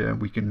the future,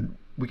 and we can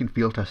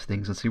field test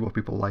things and see what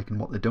people like and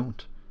what they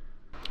don't.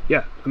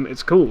 Yeah, and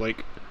it's cool,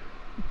 like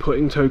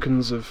putting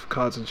tokens of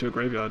cards into your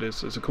graveyard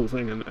is a cool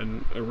thing,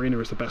 and Arena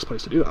is the best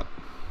place to do that,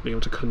 being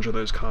able to conjure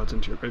those cards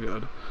into your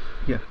graveyard.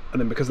 Yeah.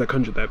 And then because they're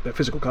conjured, they're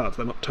physical cards,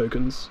 they're not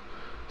tokens,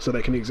 so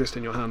they can exist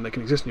in your hand, they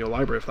can exist in your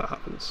library if that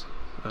happens,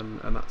 and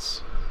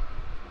it's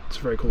a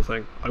very cool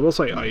thing. I will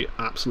say I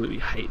absolutely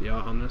hate the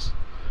art on this.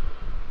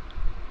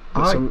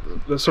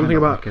 There's something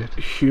about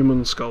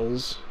human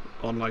skulls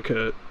on like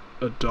a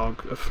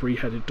dog, a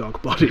 3-headed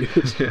dog body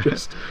that's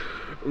just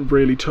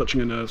really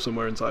touching a nerve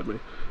somewhere inside me,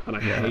 and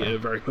I hate it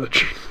very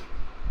much. I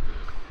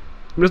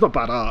mean, it's not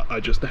bad art, I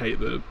just hate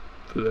the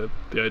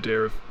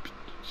idea of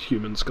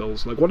human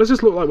skulls. Like, what does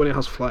this look like when it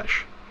has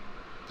flesh?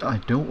 I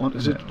don't want to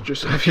know. Does it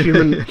just have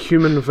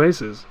human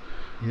faces?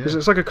 Yeah.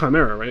 It's like a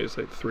chimera, right? It's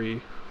like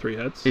three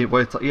heads. It's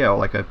like, or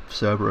like a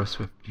Cerberus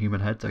with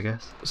human heads, I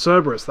guess.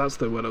 Cerberus, that's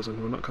the word I was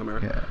looking for, not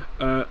chimera.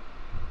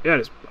 Yeah.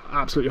 It's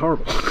absolutely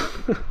horrible.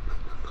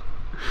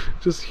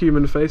 Just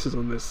human faces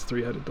on this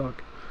 3-headed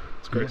dog.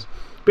 It's great. Yeah.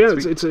 But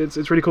yeah,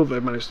 it's really cool that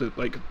they've managed to,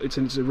 like, it's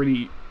a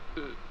really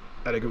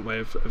elegant way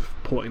of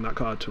porting that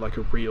card to like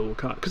a real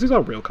card, because these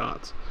are real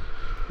cards.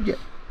 Yeah.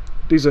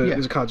 These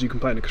are cards you can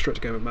play in a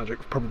constructed game of Magic,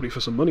 probably for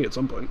some money at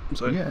some point.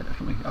 So yeah,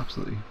 definitely,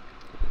 absolutely.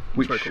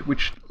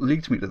 Which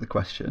leads me to the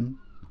question: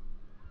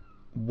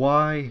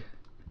 why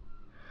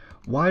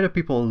do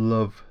people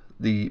love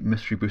the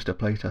Mystery Booster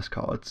playtest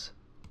cards,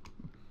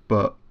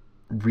 but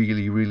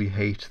really, really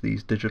hate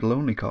these digital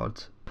only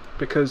cards?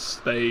 Because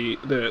the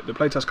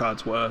playtest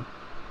cards were,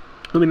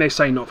 I mean, they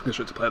say not for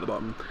constructed play at the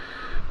bottom.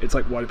 It's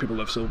like, why do people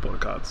love Silverborn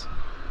cards?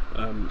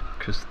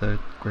 Because they're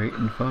great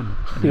and fun.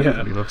 And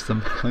everybody loves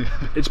them.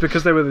 It's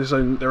because they were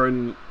their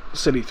own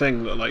silly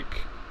thing that,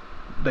 like,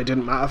 they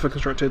didn't matter for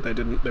constructed.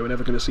 They were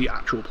never going to see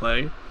actual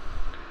play,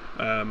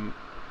 and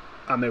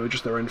they were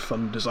just their own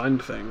fun design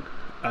thing.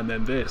 And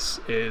then this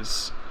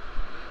is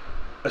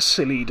a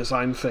silly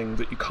design thing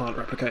that you can't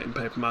replicate in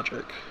paper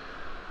Magic.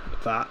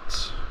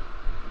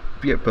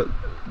 Yeah, but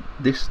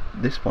this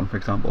one, for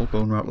example,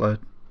 Bone Rattler,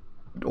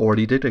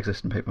 already did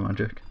exist in paper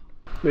Magic.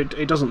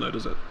 It doesn't though,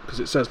 does it? Because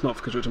it says not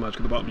for constructed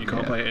Magic at the bottom. You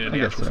can't play it in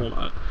any actual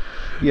format.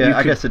 Yeah,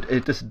 I guess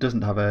it just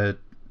doesn't have a.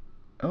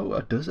 Oh,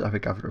 does it have a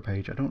gatherer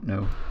page? I don't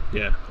know.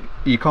 Yeah.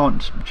 You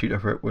can't tutor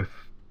for it with.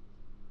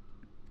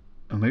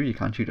 Or maybe you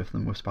can tutor for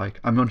them with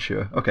Spike. I'm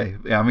unsure. Okay,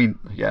 yeah, I mean,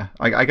 yeah,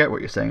 I get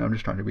what you're saying. I'm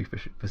just trying to be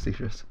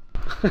facetious.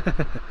 You're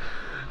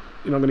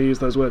not going to use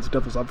those words,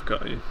 devil's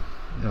advocate, are you?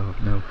 Oh,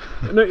 no.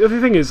 No, the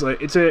other thing is,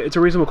 like, it's a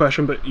reasonable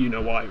question, but you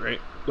know why,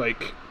 right?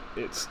 Like,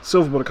 it's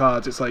silver border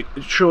cards. It's like,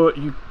 sure,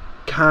 you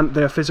can.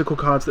 They are physical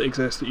cards that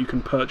exist that you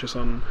can purchase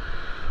on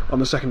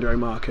the secondary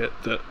market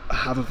that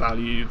have a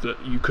value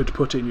that you could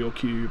put in your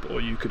cube, or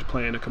you could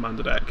play in a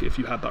commander deck if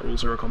you had that Rule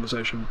Zero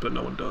conversation, but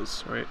no one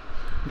does, right?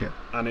 Yeah.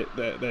 And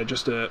they're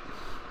just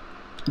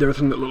they're a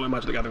thing that look like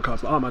Magic the Gathering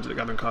cards, that are Magic the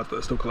Gathering cards, that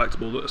are still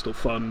collectible, that are still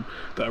fun,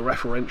 that are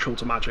referential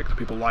to Magic, that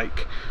people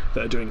like,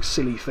 that are doing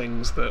silly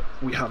things that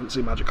we haven't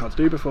seen Magic cards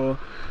do before.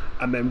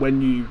 And then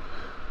when you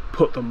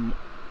put them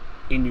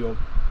in your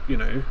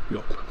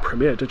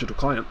premier digital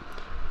client,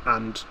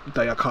 and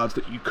they are cards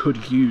that you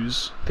could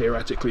use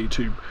theoretically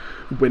to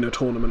win a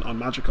tournament on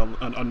Magic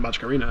on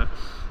Magic Arena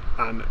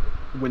and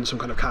win some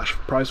kind of cash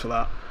prize for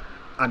that,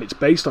 and it's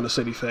based on a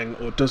silly thing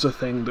or does a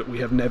thing that we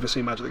have never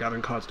seen Magic the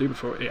Gathering cards do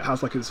before, it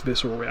has like this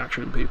visceral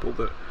reaction in people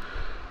that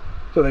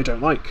they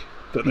don't like,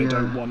 that they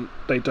don't want.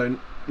 They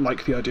don't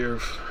like the idea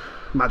of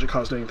Magic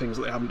cards doing things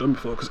that they haven't done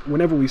before, because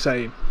whenever we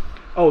say,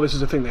 oh, this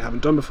is a thing they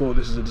haven't done before,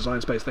 this is a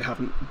design space they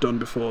haven't done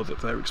before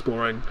that they're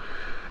exploring,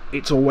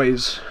 it's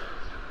always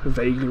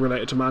vaguely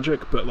related to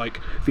Magic. But like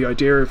the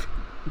idea of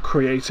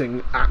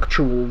creating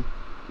actual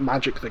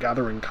Magic the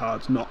Gathering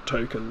cards, not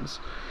tokens,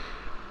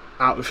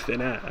 out of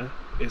thin air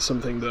is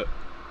something that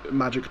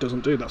Magic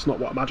doesn't do. That's not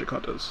what a Magic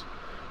card does.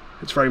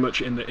 It's very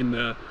much in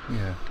the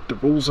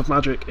rules of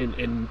Magic,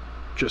 in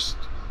just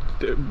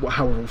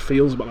how everyone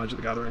feels about Magic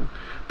the Gathering.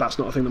 That's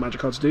not a thing that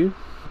Magic cards do,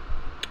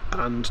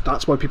 and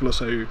that's why people are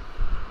so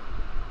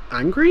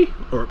angry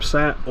or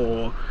upset,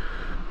 or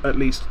at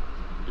least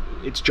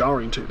it's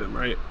jarring to them,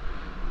 right?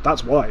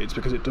 That's why. It's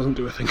because it doesn't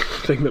do a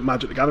thing that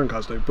Magic the Gathering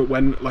cards do. But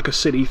when like a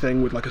city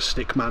thing with like a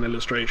Stickman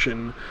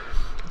illustration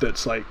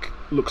that's like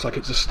looks like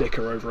it's a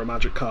sticker over a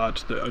Magic card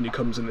that only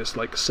comes in this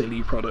like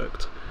silly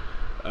product,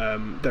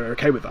 they're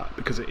okay with that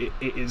because it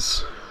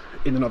is,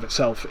 in and of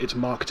itself, it's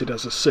marketed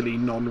as a silly,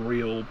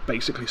 non-real,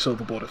 basically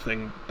silver border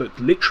thing that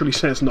literally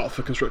says "not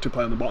for constructed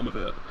play" on the bottom of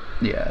it.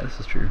 Yeah, this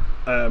is true.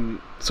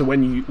 So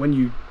when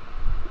you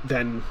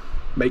then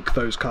make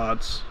those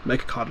cards,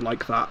 make a card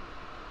like that,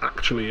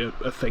 actually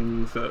a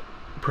thing that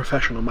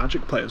professional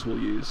Magic players will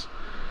use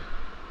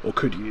or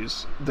could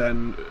use,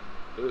 then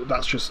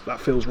that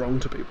feels wrong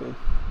to people,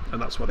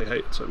 and that's why they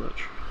hate it so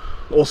much.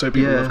 Also,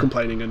 people love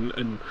complaining,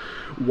 and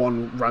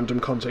one random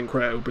content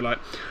creator will be like,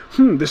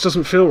 this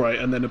doesn't feel right,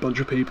 and then a bunch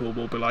of people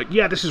will be like,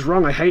 yeah, this is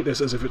wrong, I hate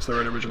this, as if it's their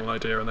own original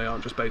idea, and they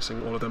aren't just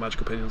basing all of their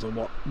Magic opinions on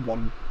what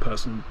one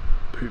person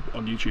who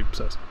on YouTube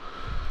says.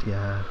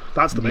 Yeah.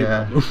 That's the main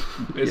problem.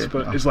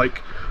 It's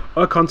like,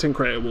 a content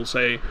creator will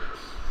say,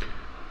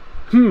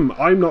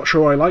 I'm not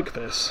sure I like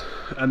this,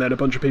 and then a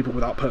bunch of people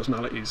without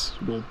personalities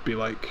will be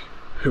like,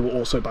 who are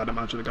also bad at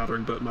Magic the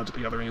Gathering, but Magic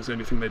the Gathering is the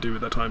only thing they do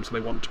with their time, so they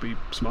want to be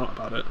smart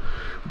about it.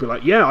 Will be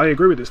like, yeah, I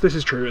agree with this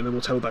is true, and then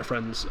we'll tell their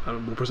friends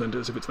and we'll present it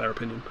as if it's their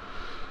opinion,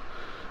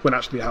 when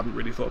actually they haven't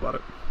really thought about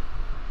it.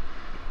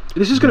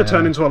 This is going to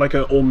turn into like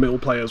a all mill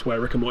players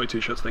wear Rick and Morty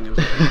t-shirts thing, isn't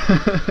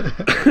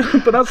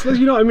it? But that's,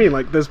 you know what I mean,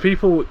 like there's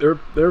people, there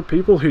are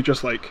people who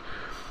just like,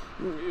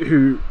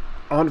 who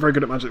aren't very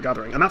good at Magic the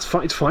Gathering, and that's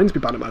fine. It's fine to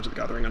be bad at Magic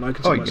the Gathering, and I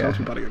consider myself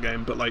to be bad at the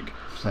game, but like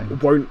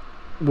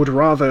would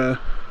rather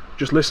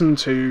just listen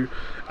to,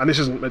 and this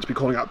isn't meant to be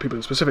calling out people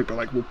in specific, but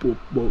like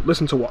we'll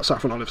listen to what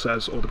Saffron Olive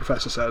says or the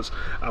Professor says,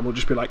 and we'll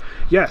just be like,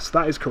 yes,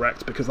 that is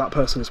correct because that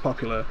person is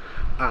popular,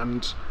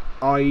 and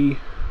I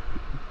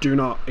do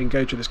not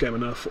engage with this game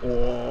enough,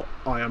 or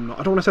I don't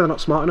want to say they're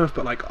not smart enough,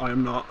 but like I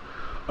am not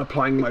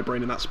applying my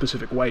brain in that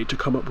specific way to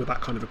come up with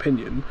that kind of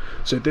opinion.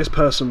 So this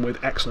person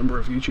with X number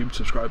of YouTube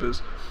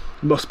subscribers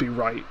must be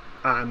right,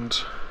 and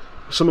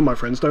some of my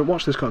friends don't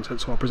watch this content,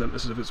 so I'll present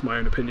this as if it's my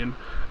own opinion,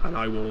 and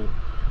I will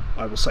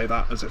say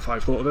that as if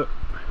I've thought of it,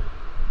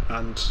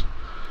 and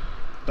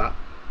that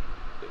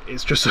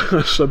is just a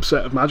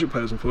subset of Magic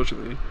players,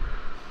 unfortunately.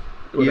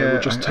 They will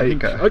just I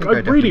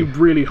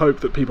really hope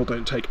that people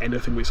don't take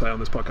anything we say on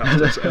this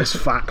podcast as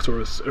fact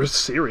or as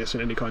serious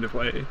in any kind of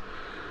way.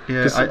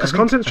 Yeah, because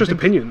content's just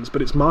opinions,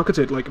 but it's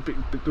marketed like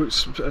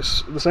it's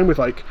the same with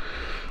like.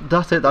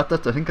 That's it. I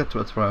think that's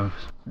what I was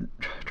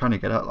trying to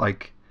get at.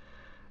 Like,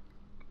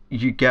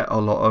 you get a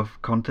lot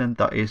of content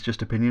that is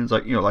just opinions,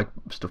 like, you know, like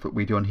stuff that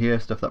we do on here,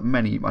 stuff that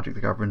many Magic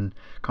the Gathering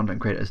content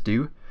creators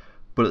do.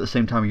 But at the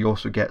same time, you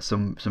also get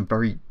some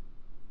very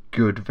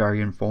good,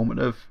 very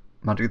informative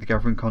Magic the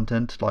Gathering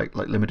content, like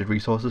limited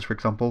resources, for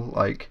example,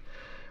 like,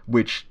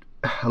 which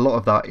a lot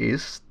of that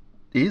is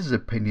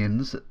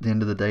opinions at the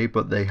end of the day,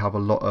 but they have a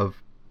lot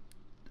of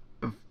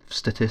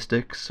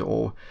statistics,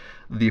 or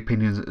the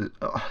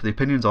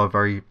opinions are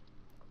very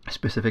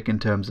specific in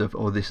terms of,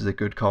 oh, this is a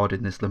good card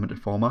in this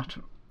limited format,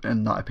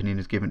 and that opinion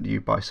is given to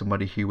you by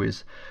somebody who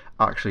is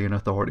actually an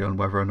authority on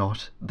whether or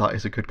not that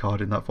is a good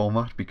card in that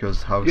format,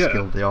 because how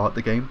skilled they are at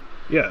the game.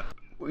 Yeah.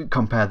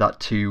 Compare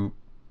that to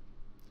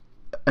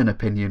an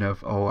opinion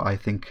of, I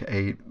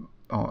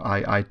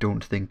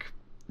don't think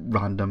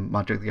random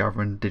Magic the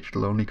Gathering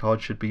digital only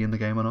cards should be in the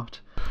game or not.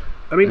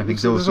 I mean, I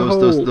think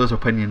those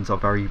opinions are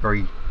very,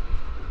 very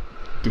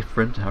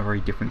different, have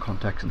very different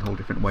context and whole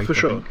different weight. For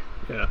sure.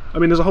 Yeah. I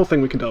mean, there's a whole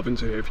thing we can delve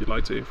into here if you'd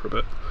like to for a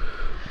bit.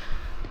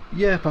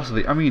 Yeah,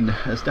 possibly. I mean,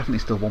 there's definitely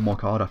still one more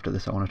card after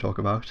this I want to talk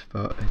about,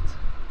 but it's.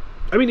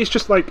 I mean, it's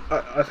just like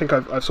I think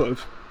I've sort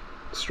of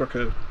struck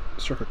a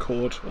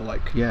chord, or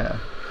like. Yeah.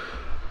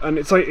 And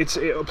it's like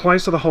it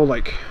applies to the whole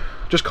like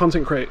just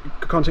content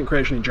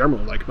creation in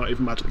general, like not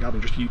even Magic the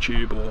Gathering, just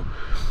YouTube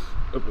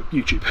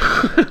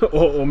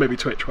or maybe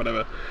Twitch,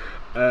 whatever.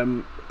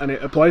 And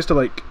it applies to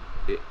like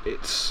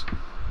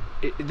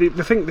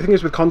the thing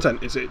is with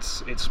content is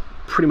it's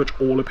pretty much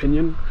all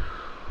opinion.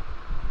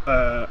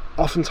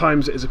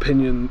 Oftentimes it is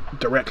opinion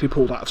directly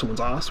pulled out of someone's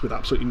ass with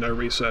absolutely no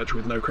research,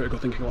 with no critical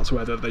thinking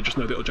whatsoever. They just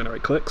know that it'll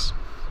generate clicks,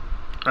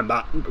 and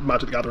that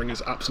Magic the Gathering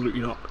is absolutely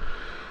not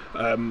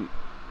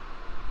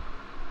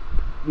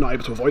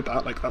able to avoid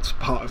that. Like, that's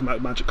part of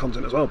Magic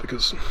content as well,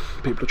 because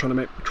people are trying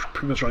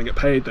to get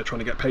paid, they're trying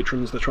to get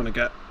patrons, they're trying to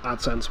get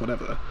AdSense,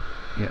 whatever.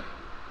 Yeah.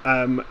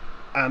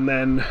 And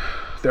then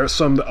there are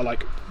some that are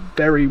like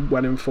very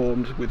well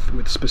informed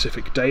with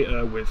specific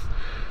data, with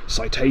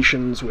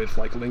citations, with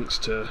like links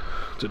to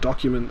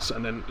documents,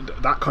 and then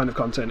that kind of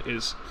content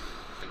is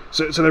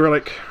so there are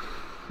like,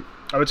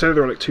 I would say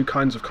there are like two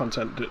kinds of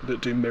content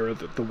that do mirror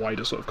the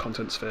wider sort of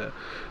content sphere.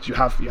 So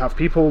you have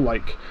people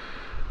like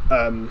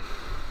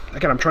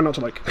again, I'm trying not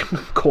to like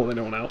call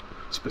anyone out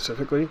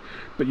specifically,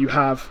 but you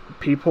have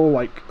people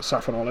like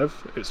Saffron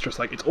Olive. It's just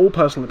like, it's all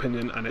personal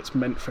opinion and it's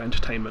meant for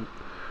entertainment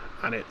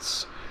and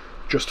it's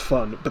just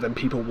fun, but then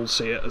people will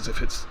see it as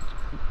if it's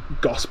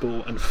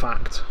gospel and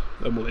fact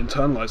and will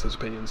internalize those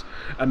opinions.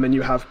 And then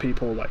you have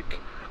people like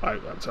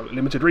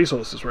Limited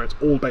Resources, where it's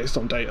all based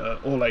on data,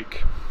 or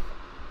like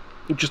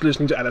just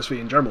listening to LSV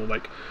in general,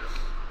 like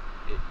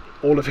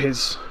all of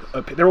his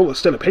they're all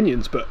still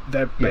opinions, but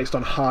they're based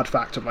on hard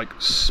fact of like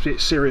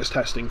serious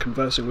testing,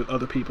 conversing with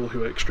other people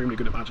who are extremely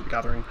good at Magic the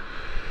Gathering,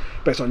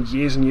 based on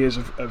years and years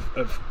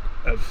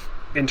of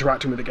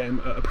interacting with the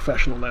game at a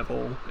professional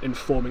level,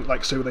 informing,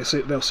 like, so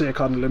they'll see a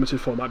card in a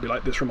limited format, be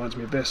like, this reminds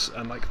me of this,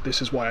 and like,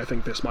 this is why I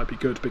think this might be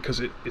good,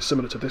 because it is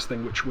similar to this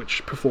thing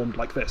which performed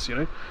like this, you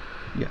know?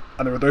 Yeah.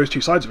 And there are those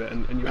two sides of it,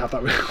 and you have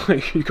that with,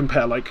 like, you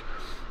compare like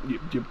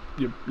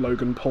your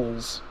Logan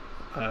Pauls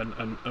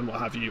and what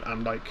have you,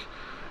 and like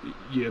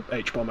your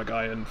H-Bomber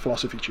guy and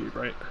Philosophy Tube,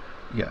 right?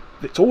 Yeah.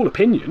 It's all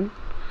opinion,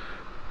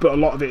 but a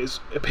lot of it is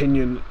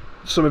opinion.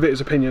 Some of it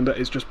is opinion that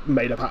is just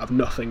made up out of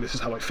nothing. This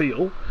is how I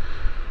feel,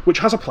 which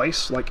has a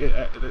place, like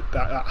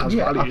that has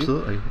value.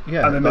 Absolutely.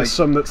 Yeah. And then there's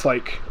some that's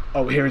like,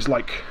 oh, here is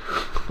like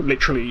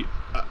literally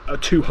a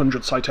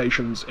 200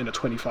 citations in a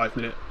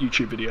 25-minute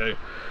YouTube video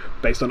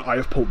based on, I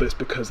have pulled this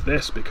because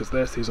this,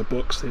 these are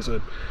books, these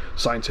are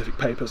scientific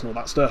papers and all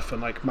that stuff. And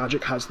like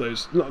Magic has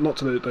those, not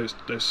to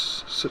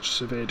those such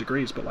severe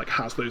degrees, but like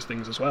has those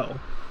things as well.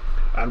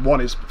 And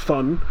one is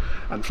fun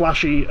and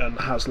flashy and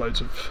has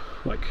loads of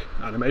like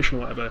animation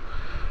or whatever,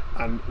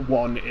 and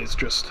one is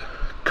just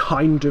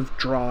kind of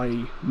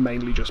dry,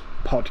 mainly just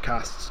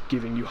podcasts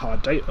giving you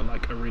hard data,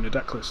 like Arena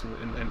Decklist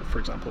in for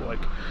example,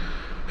 like,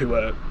 who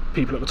are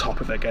people at the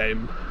top of their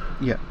game,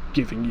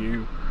 giving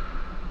you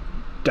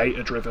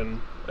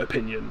data-driven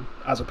opinion,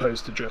 as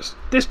opposed to just,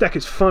 this deck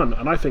is fun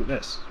and I think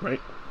this,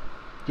 right?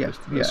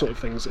 Those sort of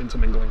things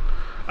intermingling.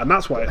 And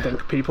that's why I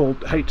think people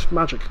hate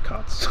Magic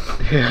cards.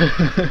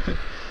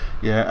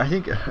 Yeah, I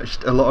think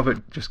just a lot of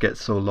it just gets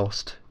so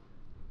lost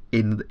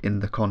in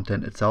the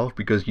content itself,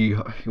 because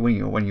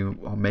when you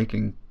are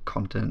making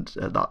content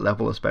at that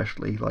level,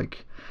 especially,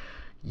 like,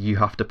 you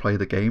have to play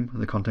the game,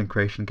 the content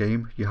creation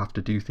game. You have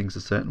to do things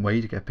a certain way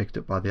to get picked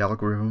up by the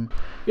algorithm.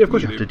 Yeah, of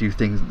course you have to do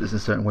things a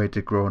certain way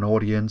to grow an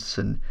audience,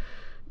 and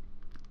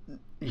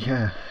it's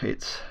a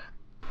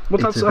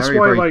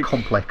very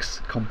complex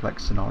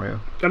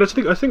scenario. And I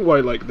think why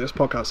like this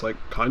podcast like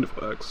kind of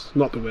works.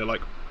 Not that we're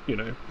like, you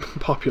know,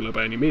 popular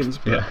by any means,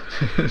 but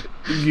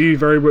you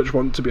very much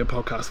want to be a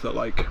podcast that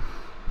like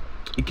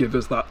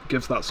gives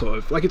that sort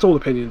of, like, it's all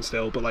opinion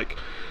still, but like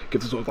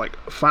gives sort of like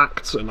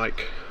facts and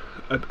like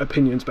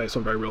opinions based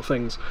on very real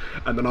things.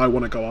 And then I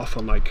want to go off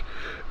on like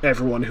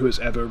everyone who has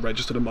ever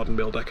registered a Modern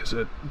Mill deck as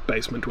a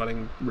basement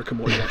dwelling Rick and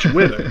Morty watching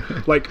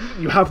weirdo. Like,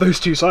 you have those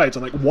two sides,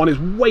 and like one is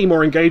way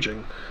more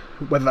engaging,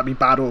 whether that be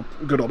bad or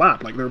good or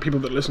bad. Like, there are people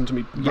that listen to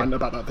me rant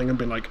about that thing and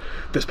be like,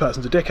 this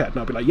person's a dickhead, and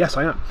I'll be like, yes,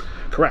 I am,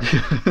 correct.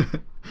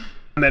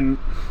 And then,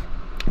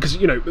 because,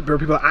 you know, there are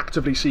people that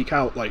actively seek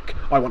out, like,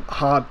 I want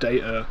hard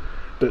data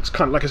that's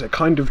kind of, like I said,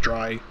 kind of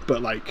dry,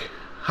 but like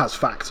has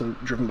facts and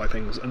driven by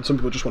things. And some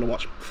people just want to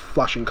watch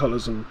flashing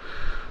colours and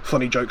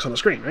funny jokes on a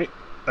screen, right?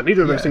 And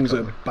neither of those things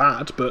are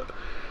bad, but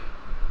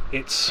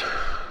it's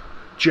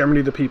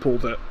generally the people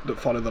that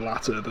follow the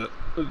latter that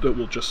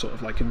will just sort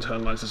of like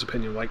internalise this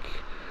opinion, like,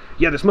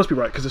 yeah, this must be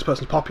right because this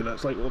person's popular.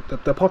 It's like, well,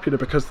 they're popular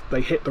because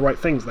they hit the right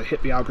things, they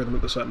hit the algorithm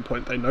at a certain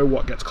point, they know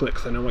what gets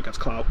clicks, they know what gets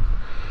clout.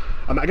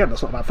 And again,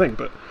 that's not a bad thing,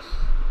 but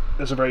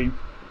there's a very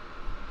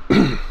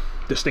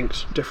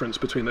distinct difference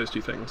between those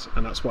two things,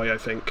 and that's why I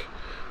think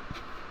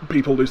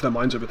people lose their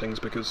minds over things.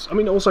 Because, I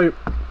mean, also,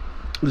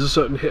 there's a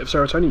certain hit of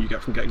serotonin you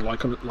get from getting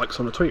likes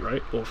on a tweet,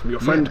 right? Or from your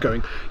friend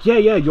going, yeah,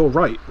 you're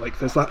right. Like,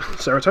 there's that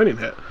serotonin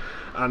hit.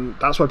 And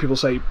that's why people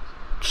say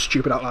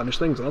stupid, outlandish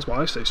things. And that's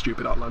why I say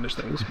stupid, outlandish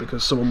things,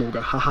 because someone will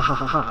go, ha ha ha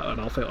ha ha, and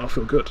I'll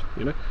feel good,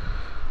 you know?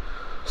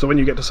 So when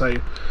you get to say,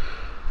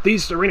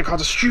 these arena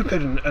cards are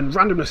stupid and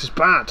randomness is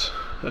bad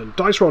and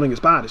dice rolling is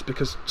bad, it's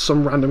because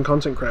some random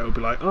content creator will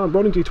be like, oh,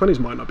 rolling d20s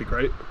might not be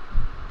great.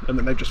 And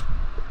then they just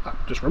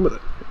run with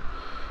it.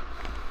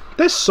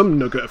 There's some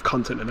nugget of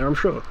content in there, I'm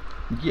sure.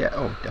 Yeah,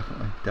 oh,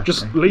 definitely.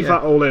 Just leave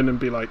that all in and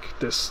be like,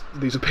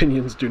 these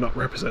opinions do not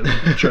represent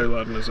Joe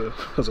Lardon as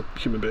a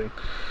human being.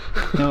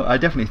 No, I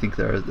definitely think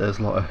there's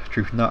a lot of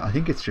truth in that. I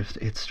think it's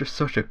just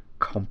such a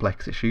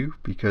complex issue,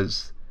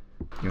 because,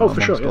 you know,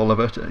 amongst all of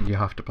it, you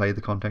have to play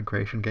the content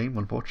creation game,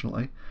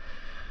 unfortunately.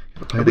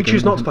 We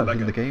choose not to play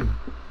that game.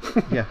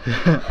 Yeah.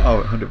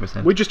 Oh,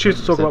 100%. We just choose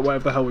to talk about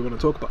whatever the hell we want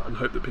to talk about and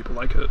hope that people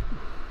like it.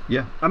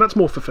 Yeah. And that's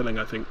more fulfilling,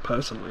 I think,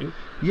 personally.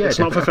 Yeah, it's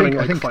not fulfilling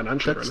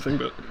financially or anything,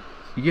 but...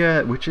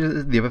 Yeah, which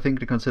is the other thing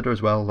to consider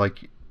as well.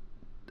 Like,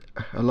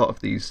 a lot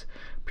of these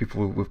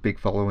people with big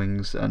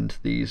followings and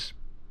these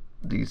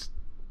you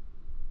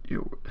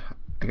know,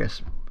 I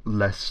guess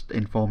less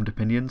informed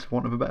opinions, for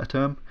want of a better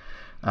term,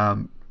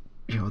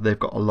 you know, they've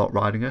got a lot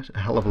riding it, a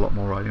hell of a lot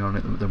more riding on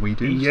it than we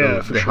do.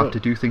 Yeah, so they have to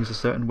do things a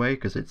certain way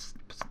because it's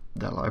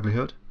their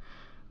livelihood.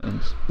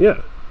 And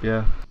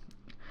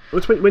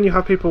It's when you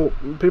have people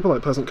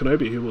like Pleasant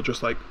Kenobi who will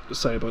just like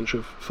say a bunch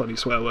of funny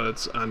swear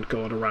words and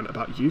go on a rant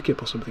about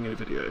UKIP or something in a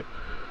video.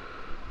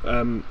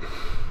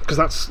 Because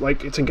that's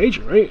like, it's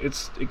engaging, right?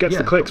 It gets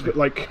the clicks, totally. but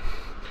like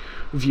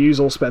views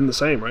all spend the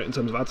same, right? In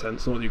terms of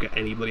AdSense, not that you get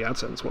any bloody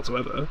AdSense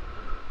whatsoever.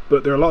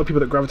 But there are a lot of people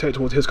that gravitate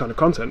towards his kind of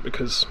content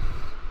because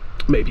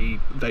maybe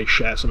they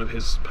share some of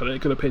his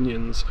political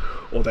opinions,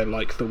 or they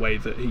like the way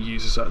that he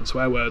uses certain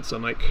swear words,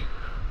 and like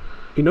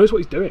he knows what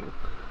he's doing.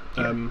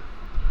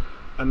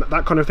 And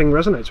that kind of thing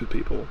resonates with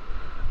people,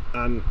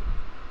 and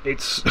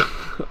it's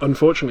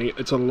unfortunately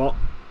it's a lot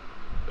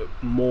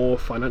more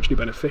financially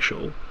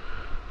beneficial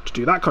to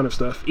do that kind of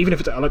stuff, even if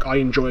it's like, I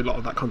enjoy a lot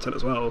of that content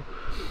as well.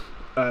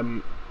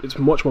 It's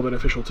much more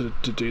beneficial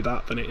to do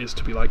that than it is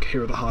to be like,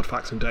 here are the hard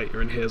facts and data,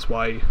 and here's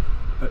why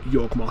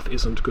Yawgmoth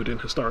isn't good in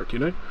historic, you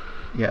know?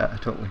 Yeah,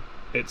 totally.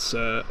 It's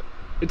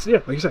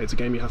like you say, it's a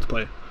game you have to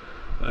play,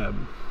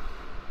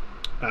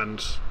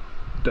 and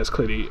there's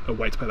clearly a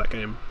way to play that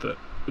game that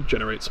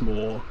generates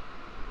more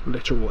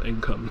literal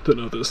income than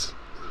others.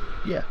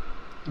 Yeah,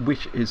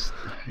 which is,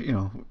 you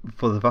know,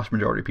 for the vast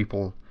majority of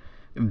people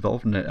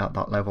involved in it at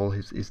that level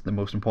is the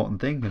most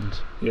important thing. And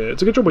yeah,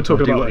 it's a good job we're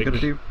talking about what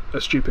like do.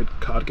 a stupid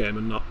card game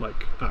and not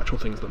like actual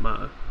things that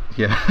matter.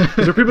 Yeah.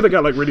 There are people that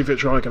get like really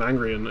vitriolic and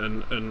angry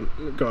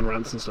and go on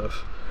rants and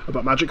stuff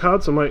about Magic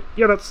cards. I'm like,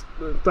 yeah, that's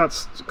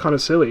kind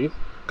of silly,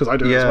 because I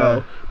do it as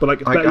well. But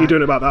like, it's better you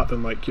doing it about that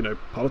than like, you know,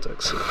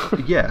 politics.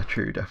 Yeah,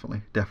 true,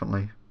 definitely.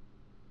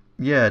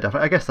 Yeah,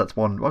 definitely. I guess that's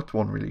one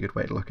really good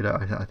way to look at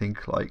it. I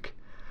think like,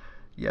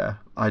 yeah,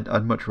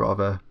 I'd much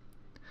rather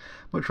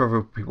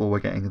people were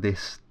getting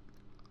this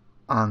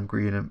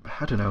angry, and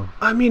I don't know.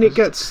 I mean, it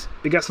gets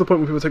to the point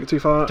where people take it too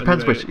far.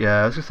 Depends which.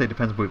 Yeah, I was gonna say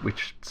depends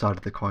which side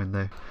of the coin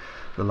they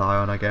lie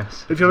on, I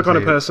guess. If you're the kind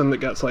of person that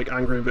gets like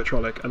angry and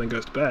vitriolic and then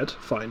goes to bed,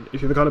 fine.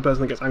 If you're the kind of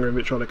person that gets angry and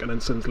vitriolic and then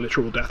sends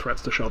literal death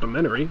threats to Sheldon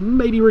Menery,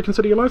 maybe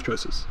reconsider your life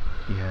choices.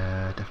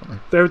 Yeah, definitely.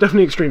 There are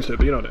definitely extremes to it,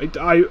 but you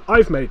know,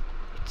 I've made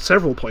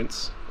several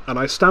points and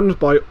I stand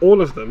by all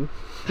of them,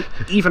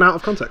 even out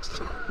of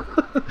context.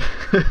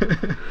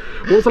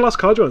 What was the last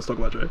card you wanted to talk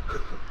about, Joe?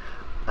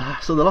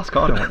 So the last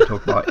card I want to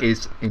talk about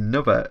is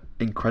another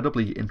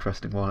incredibly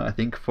interesting one. I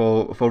think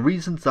for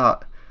reasons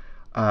that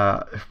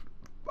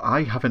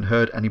I haven't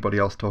heard anybody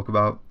else talk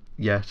about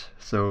yet.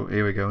 So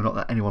here we go. Not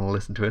that anyone will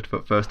listen to it,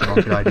 but first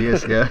market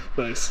ideas here.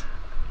 Nice.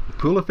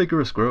 Pool of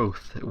Vigorous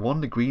Growth.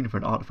 1 green for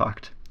an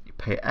artifact. You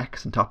pay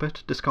X and tap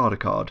it. Discard a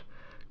card.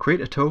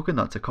 Create a token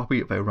that's a copy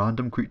of a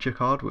random creature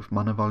card with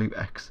mana value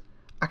X.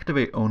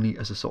 Activate only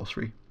as a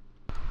sorcery.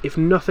 If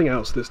nothing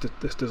else, this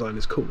design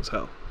is cool as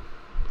hell.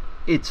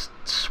 It's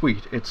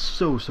sweet. It's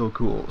so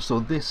cool. So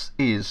this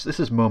is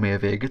Momia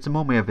Vig. It's a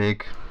Momia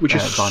Vig, which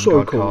is Vanguard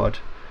so cool, card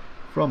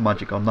from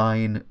Magic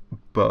Online,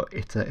 but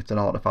it's an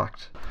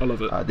artifact. I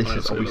love it. This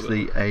is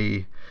obviously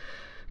a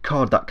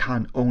card that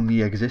can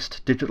only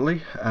exist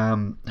digitally.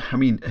 I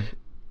mean,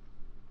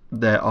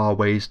 there are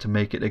ways to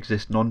make it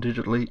exist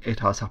non-digitally. It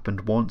has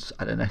happened once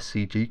at an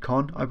SCG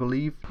con, I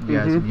believe,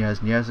 years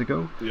and years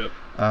ago. Yep.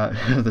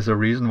 There's a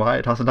reason why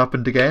it hasn't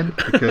happened again,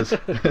 because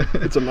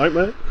it's a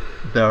nightmare.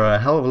 There are a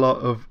hell of a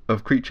lot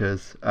of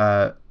creatures.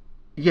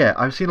 Yeah,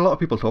 I've seen a lot of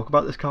people talk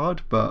about this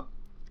card, but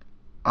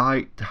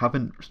I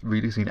haven't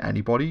really seen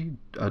anybody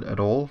at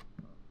all,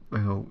 you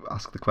know,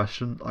 ask the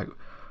question, like,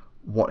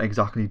 what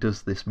exactly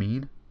does this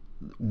mean?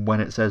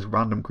 When it says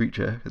random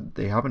creature,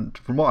 they haven't,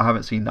 from what I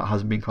haven't seen, that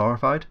hasn't been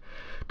clarified.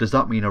 Does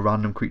that mean a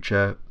random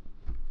creature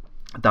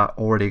that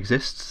already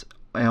exists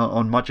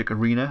on Magic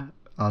Arena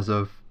as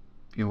of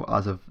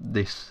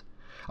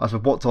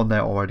what's on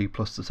there already,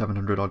 plus the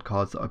 700 odd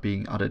cards that are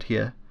being added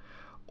here?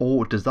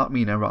 Or does that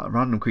mean a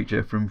random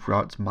creature from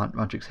throughout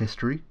Magic's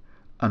history,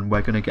 and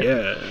we're going to get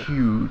a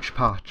huge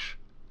patch,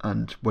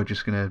 and we're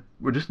just gonna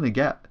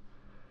get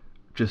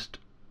just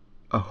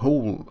a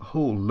whole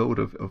load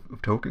of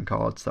token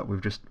cards that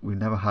we've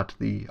never had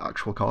the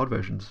actual card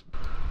versions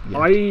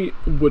yet. I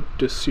would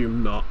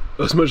assume not.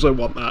 As much as I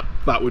want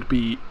that would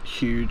be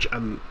huge,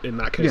 and in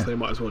that case they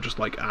might as well just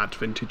like add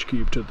Vintage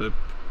Cube to the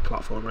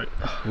platform, right?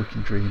 We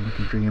can dream.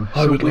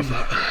 I would love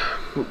that.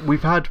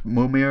 We've had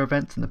Momia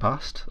events in the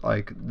past,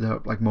 like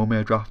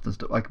Momia draft and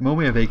stuff. Like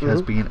Momia Vig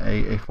has been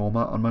a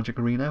format on Magic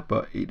Arena,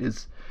 but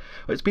it's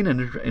been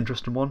an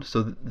interesting one.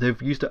 So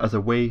they've used it as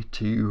a way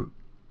to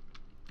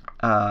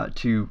like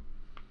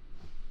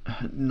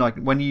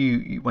when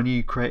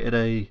you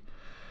created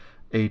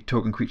a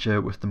token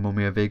creature with the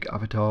Momia Vig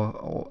avatar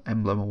or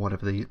emblem or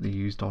whatever they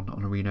used on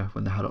Arena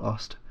when they had it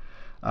last,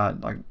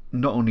 like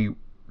not only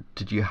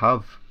did you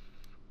have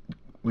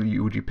would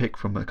you pick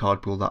from a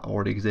card pool that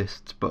already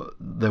exists, but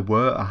there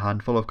were a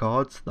handful of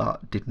cards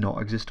that did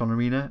not exist on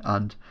Arena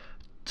and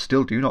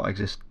still do not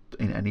exist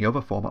in any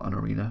other format on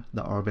Arena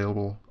that are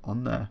available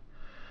on there.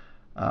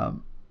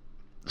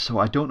 So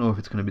I don't know if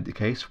it's going to be the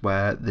case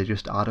where they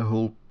just add a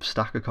whole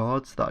stack of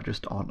cards that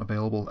just aren't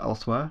available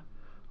elsewhere,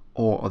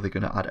 or are they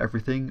going to add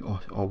everything,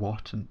 or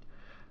what? And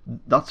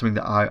that's something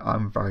that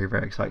I'm very,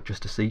 very excited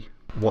just to see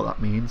what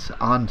that means.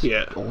 And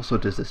also,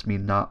 does this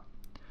mean that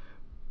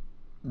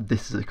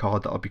this is a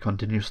card that'll be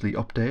continuously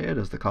updated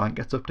as the client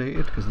gets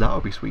updated? Because that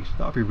would be sweet.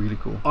 That would be really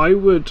cool. I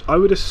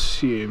would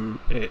assume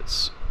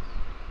it's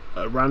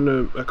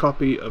a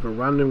copy of a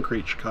random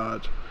creature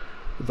card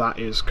that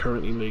is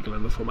currently legal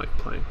in the format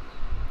you're playing.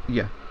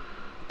 Yeah.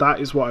 That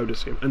is what I would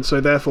assume, and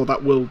so therefore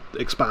that will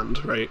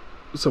expand, right?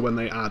 So when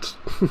they add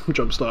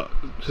Jumpstart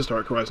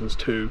Historic Horizons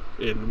 2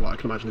 in what I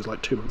can imagine is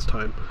like 2 months'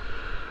 time,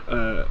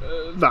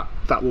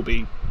 those will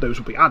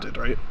be added,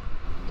 right?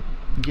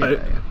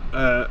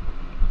 Yeah.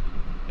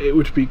 It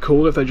would be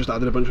cool if they just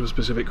added a bunch of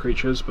specific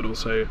creatures, but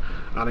also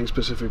adding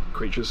specific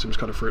creatures seems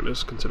kind of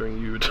fruitless,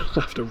 considering you would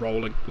have to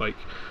roll like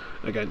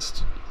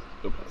against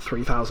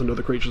 3,000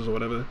 other creatures or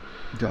whatever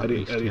at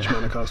each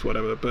mana cost,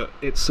 whatever. But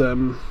it's a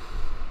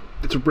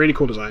really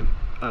cool design,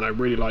 and I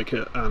really like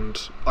it, and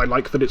I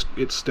like that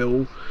it's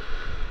still.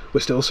 We're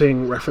still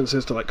seeing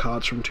references to like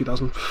cards from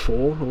 2004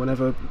 or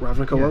whenever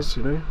Ravnica was,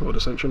 or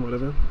Dissension,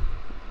 whatever.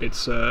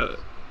 This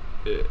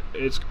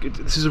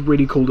is a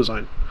really cool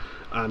design,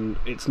 and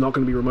it's not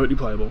going to be remotely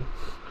playable,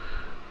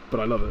 but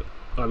I love it.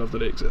 I love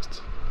that it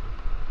exists.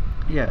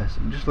 Yes,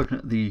 I'm just looking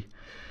at the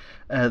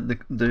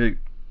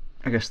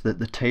I guess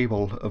the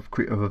table of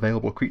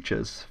available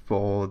creatures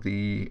for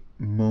the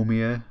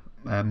Momia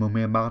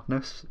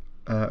Madness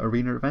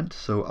arena event.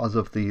 So as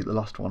of the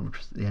last one, which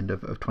is the end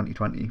of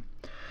 2020.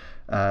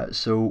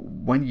 So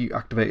when you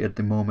activated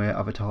the Momia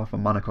avatar for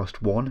mana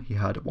cost 1, you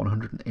had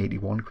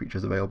 181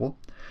 creatures available.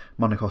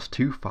 Mana cost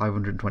 2,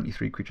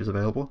 523 creatures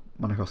available.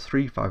 Mana cost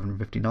 3,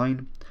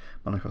 559.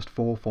 Mana cost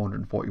 4,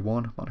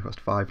 441. Mana cost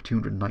 5,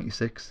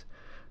 296.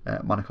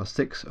 Mana cost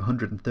 6,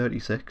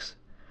 136.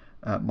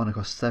 Mana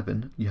cost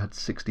 7, you had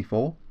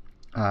 64.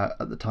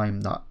 At the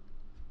time that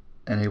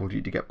enabled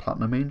you to get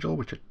Platinum Angel,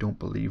 which I don't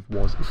believe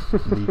was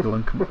legal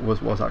and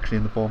was actually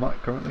in the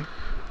format currently.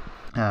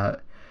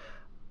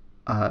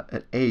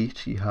 At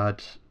 8 you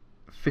had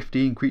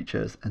 15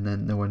 creatures, and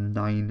then there were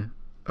 9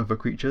 other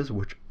creatures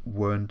which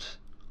weren't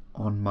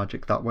on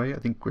Magic that way. I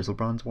think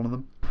Griselbrand's one of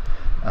them.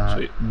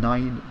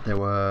 9 there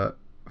were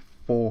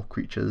 4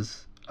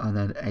 creatures, and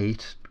then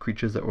 8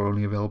 creatures that were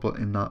only available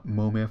in that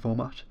Momia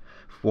format,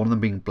 one of them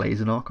being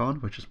Blazing Archon,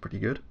 which is pretty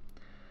good.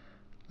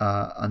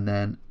 And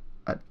then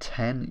at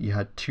 10 you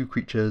had 2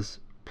 creatures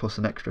plus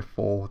an extra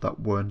 4 that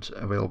weren't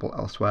available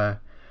elsewhere,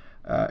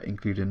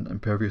 including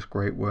Impervious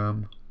Great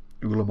Worm,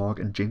 Ulamog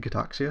and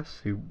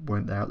Jin-Gitaxias, who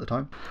weren't there at the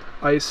time.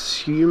 I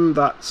assume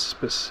that's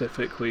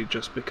specifically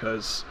just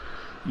because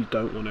you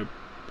don't want to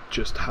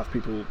just have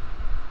people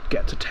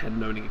get to 10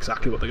 knowing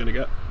exactly what they're going to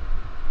get.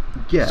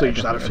 Yeah, so you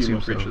just add a few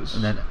more creatures.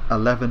 And then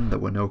 11 there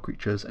were no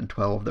creatures, and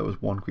 12 there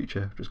was 1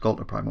 creature, which was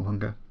Galter Primal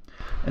Hunger,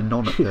 and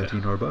none at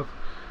 13 or above.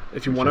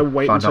 If you want to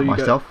wait until you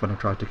myself when I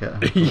tried to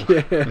get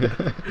yeah.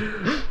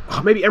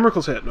 Oh, maybe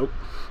Emerald's hit. Nope.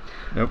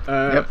 Yep.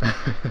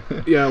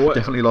 Yeah. What?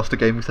 Definitely lost a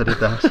game because I did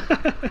that.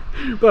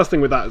 The last thing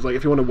with that is, like,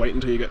 if you want to wait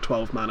until you get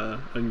 12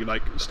 mana and you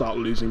like start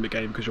losing the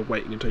game because you're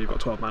waiting until you've got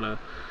 12 mana,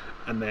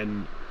 and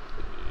then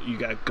you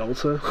get a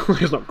Galter,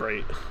 it's not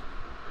great.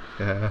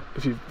 Yeah.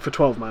 If you for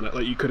 12 mana,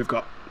 like, you could have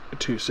got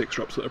 2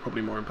 6-drops that are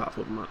probably more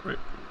impactful than that, right?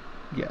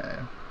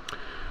 Yeah.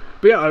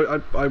 But yeah,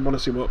 I want to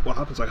see what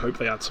happens. I hope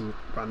they add some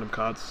random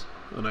cards,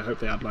 and I hope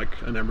they add like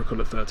an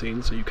Emrakul at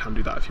 13, so you can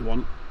do that if you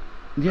want.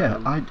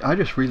 Yeah, I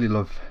just really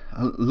love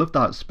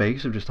that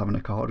space of just having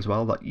a card as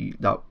well, that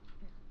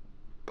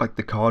like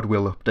the card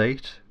will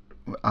update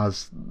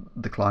as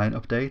the client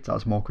updates,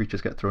 as more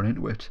creatures get thrown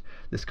into it.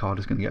 This card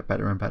is going to get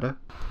better and better.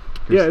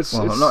 Yeah, it's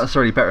not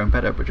necessarily better and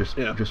better, but just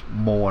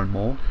more and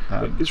more.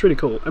 It's really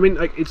cool. I mean,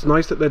 like, it's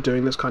nice that they're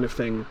doing this kind of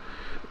thing.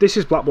 This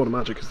is Black Border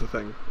Magic is the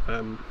thing,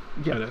 and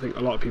I think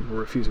a lot of people are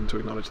refusing to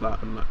acknowledge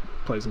that, and that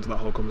plays into that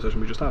whole conversation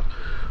we just had.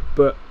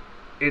 But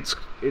it's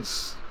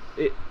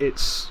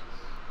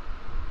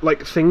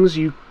like things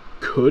you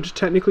could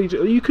technically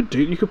do. You could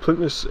print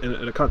this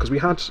in a card, because we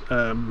had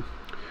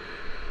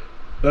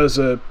there's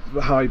a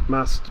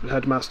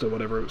headmaster,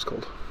 whatever it was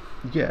called.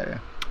 Yeah.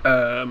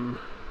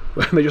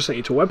 They just sent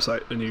you to a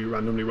website and you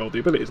randomly rolled the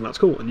abilities, and that's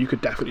cool. And you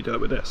could definitely do that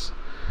with this.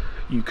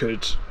 You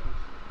could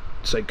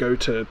say, go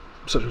to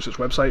such and such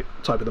website,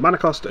 type in the mana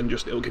cost, and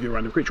it'll give you a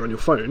random creature on your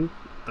phone.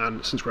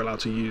 And since we're allowed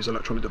to use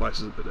electronic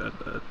devices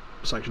at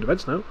sanctioned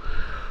events now,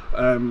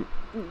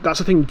 that's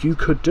a thing you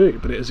could do,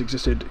 but it has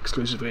existed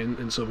exclusively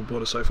in Silver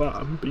Border so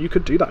far. But you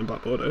could do that in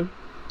Black Border.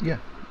 Yeah.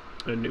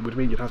 And it would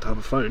mean you'd have to have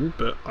a phone,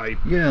 but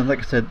Yeah, like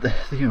I said,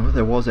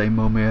 there was a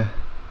Momia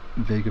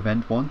big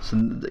event once,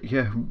 and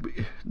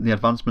the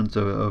advancements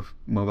of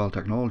mobile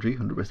technology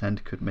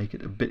 100% could make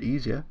it a bit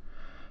easier.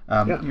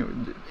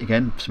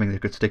 Again, something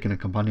that could stick in a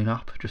companion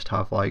app, just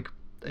have like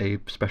a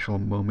special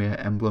Momia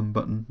emblem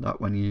button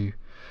that when you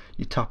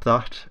tap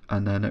that,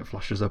 and then it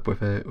flashes up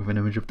with an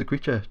image of the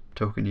creature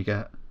token you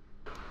get.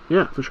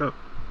 Yeah, for sure.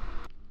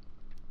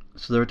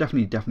 So there are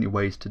definitely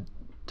ways to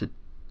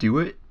do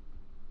it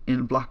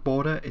in Black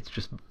Border. It's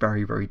just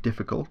very, very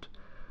difficult,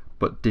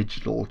 but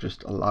digital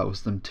just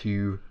allows them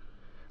to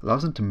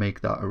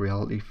make that a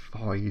reality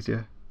far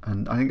easier,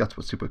 and I think that's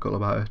what's super cool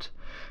about it.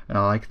 And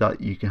I like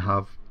that you can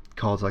have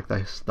cards like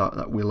this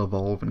that will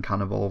evolve and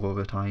can evolve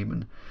over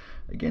time,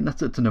 again,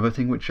 that's another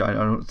thing which I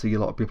don't see a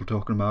lot of people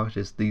talking about,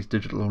 is these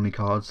digital only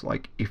cards.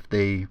 Like, if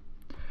they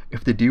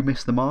do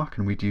miss the mark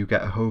and we do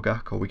get a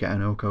Hogak or we get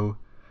an Oko,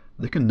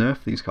 they can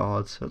nerf these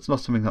cards. It's not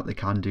something that they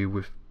can do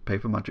with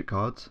paper Magic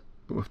cards,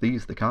 but with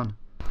these they can.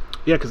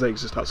 Yeah, because they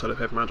exist outside of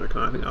paper Magic,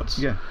 and I think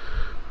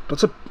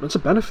that's a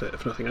benefit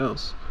if nothing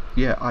else.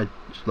 Yeah, I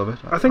just love it.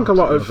 I think a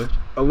lot of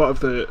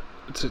the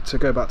to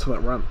go back to that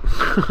rant,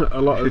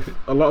 a lot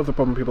of the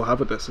problem people have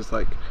with this is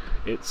like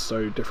it's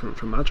so different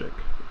from Magic,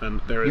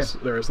 and there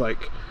is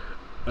like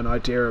an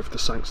idea of the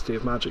sanctity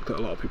of Magic that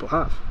a lot of people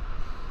have,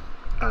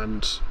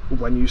 and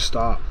when you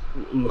start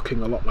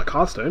looking a lot like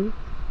Hearthstone,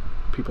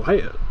 people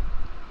hate it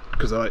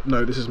because they're like,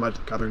 no, this is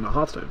Magic the Gathering, not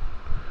Hearthstone.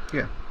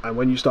 Yeah. And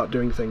when you start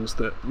doing things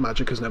that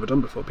Magic has never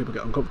done before, people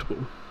get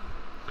uncomfortable.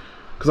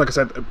 Because, like I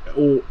said,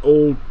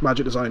 all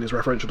Magic design is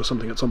referential to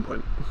something at some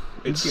point.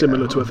 It's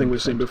similar to a thing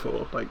we've seen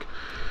before. Like,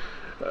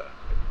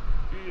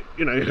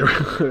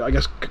 I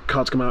guess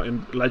cards come out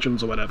in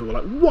Legends or whatever. We're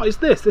like, what is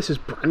this? This is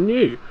brand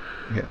new.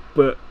 Yeah.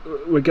 But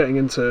we're getting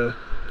into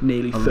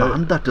nearly 30.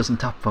 Land that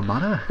doesn't tap for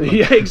mana.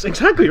 Yeah,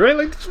 exactly, right?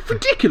 Like, it's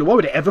ridiculous. Why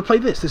would it ever play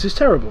this? This is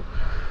terrible.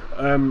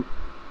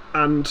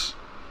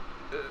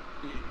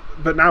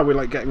 But now we're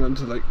like getting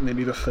into like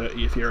nearly the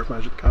 30th year of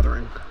Magic the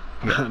Gathering,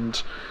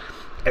 and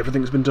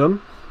everything's been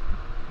done.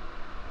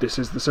 This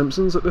is The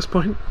Simpsons at this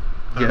point.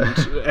 And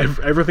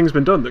everything's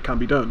been done that can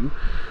be done.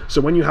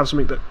 So when you have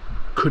something that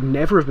could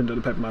never have been done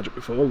in paper Magic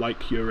before,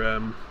 like your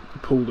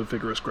Pool of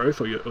Vigorous Growth,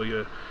 or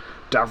your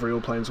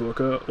Davriel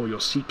Planeswalker, or your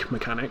Seek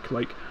mechanic,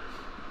 like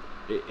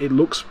it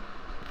looks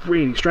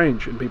really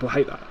strange, and people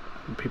hate that.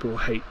 People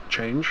hate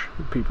change.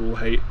 People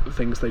hate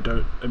things they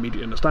don't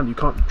immediately understand. You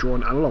can't draw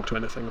an analog to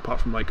anything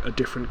apart from like a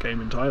different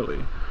game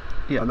entirely,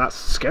 and that's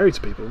scary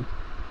to people.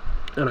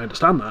 And I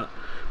understand that,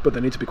 but they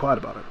need to be quiet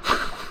about it.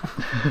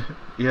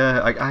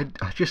 Yeah,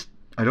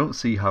 I don't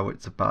see how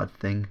it's a bad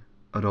thing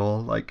at all.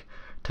 Like,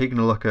 taking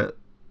a look at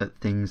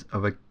things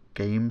other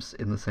games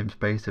in the same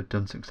space have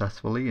done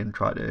successfully and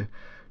try to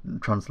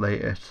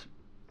translate it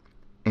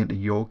into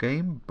your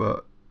game,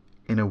 but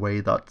in a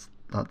way that's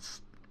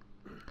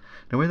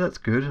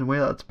good, in a way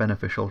that's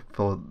beneficial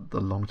for the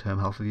long-term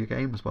health of your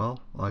game as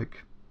well.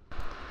 Like,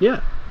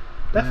 yeah,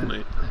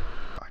 definitely.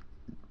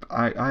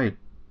 I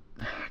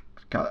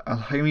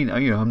mean,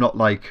 I'm not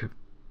like,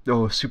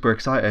 oh, super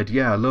excited.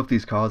 Yeah, I love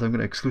these cards. I'm going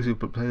to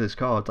exclusively play these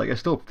cards. Like, I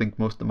still think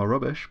most of them are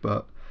rubbish,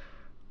 but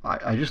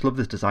I just love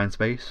this design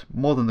space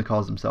more than the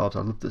cards themselves.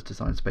 I love this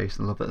design space,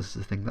 and I love that this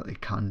is a thing that they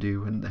can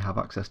do and they have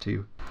access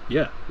to.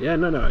 Yeah,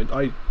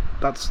 no.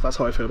 That's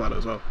how I feel about it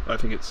as well. I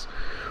think it's.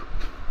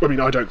 I mean,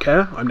 I don't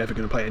care. I'm never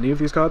going to play any of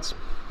these cards.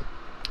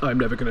 I'm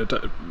never going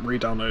to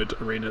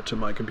re-download Arena to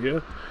my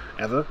computer,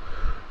 ever.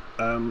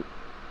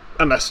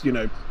 Unless,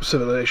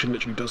 Civilization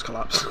literally does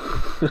collapse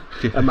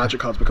and Magic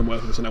cards become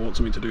worthless and I want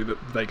something to do that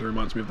vaguely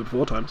reminds me of the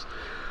before times.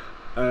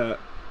 But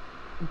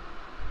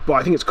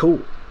I think it's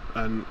cool,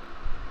 and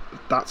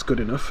that's good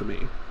enough for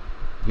me.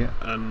 Yeah.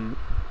 And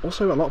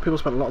also, a lot of people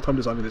spend a lot of time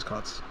designing these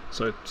cards,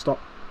 so stop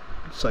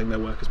saying their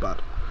work is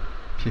bad.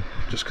 Yeah.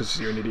 Just because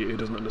you're an idiot who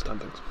doesn't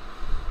understand things.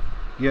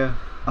 Yeah,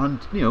 and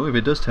if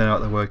it does turn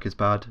out their work is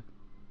bad,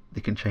 they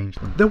can change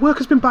them. Their work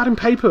has been bad in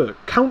paper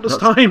countless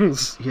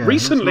times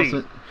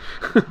recently.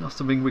 Not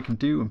something we can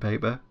do in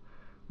paper.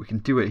 We can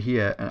do it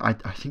here, and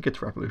I think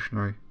it's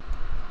revolutionary.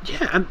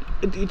 Yeah, and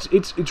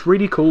it's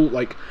really cool,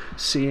 like,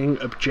 seeing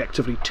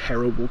objectively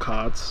terrible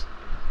cards,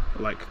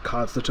 like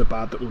cards that are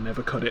bad that will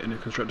never cut it in a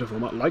constructive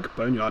format, like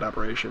Boneyard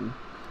Aberration.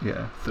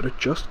 Yeah. That are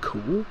just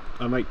cool,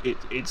 and like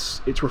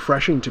it's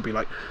refreshing to be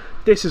like,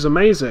 this is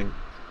amazing,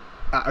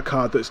 at a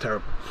card that's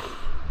terrible.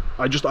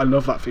 I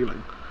love that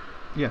feeling.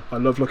 Yeah. I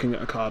love looking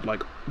at a card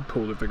like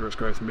Pool of Vigorous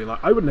Growth and being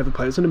like, I would never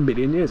play this in a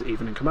million years,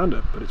 even in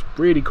Commander, but it's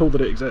really cool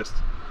that it exists.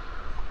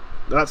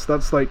 That's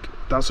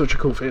such a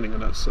cool feeling,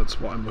 and that's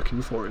what I'm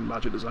looking for in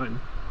Magic design.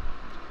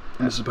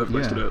 And this is a perfect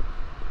place to do it.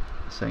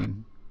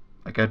 Same.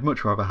 Like, I'd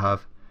much rather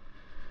have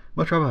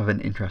an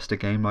interesting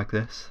game like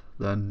this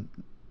than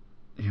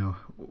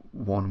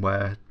one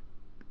where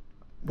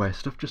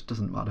stuff just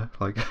doesn't matter.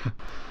 Like,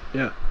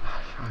 yeah.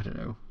 I don't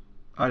know.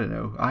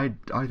 I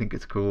think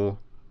it's cool.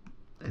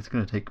 It's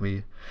gonna take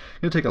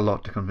a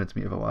lot to convince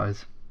me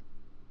otherwise.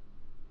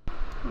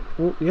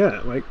 Well, yeah,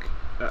 like,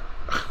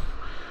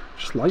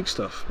 just like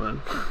stuff,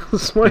 man.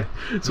 That's why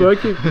I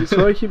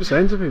keep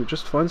saying to people,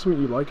 just find something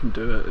you like and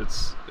do it.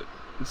 It's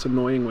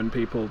annoying when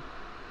people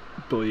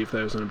believe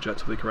there's an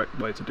objectively correct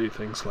way to do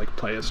things, like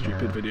play a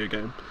stupid video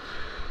game.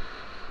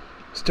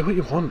 Just do what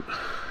you want.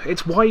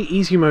 It's why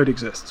easy mode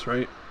exists,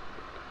 right?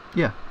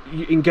 Yeah.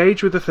 You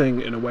engage with the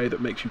thing in a way that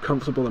makes you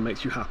comfortable and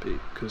makes you happy,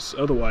 because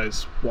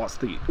otherwise,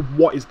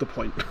 what is the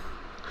point?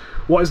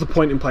 What is the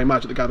point in playing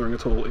Magic the Gathering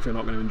at all if you're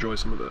not going to enjoy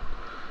some of it?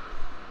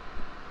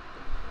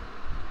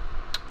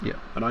 Yeah.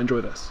 And I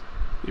enjoy this,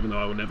 even though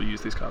I will never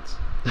use these cards.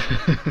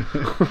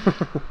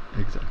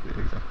 Exactly.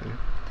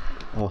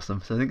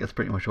 Awesome. So I think that's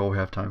pretty much all we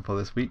have time for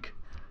this week.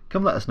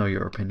 Come let us know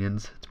your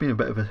opinions. It's been a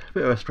bit of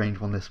a strange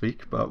one this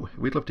week, but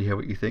we'd love to hear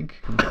what you think.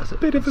 Come get us a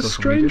bit of a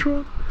strange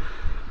one.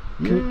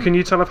 Can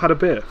you tell I've had a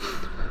beer?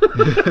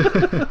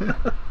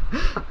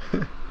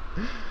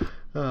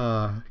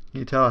 Can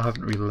you tell I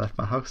haven't really left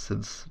my house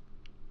since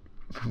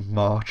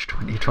March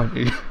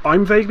 2020?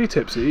 I'm vaguely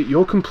tipsy.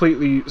 You're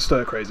completely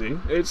stir crazy.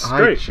 It's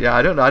great. Yeah,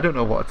 I don't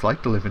know what it's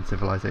like to live in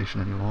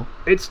civilization anymore.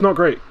 It's not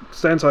great.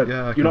 Stay inside.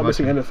 Yeah, You're not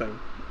missing anything.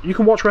 You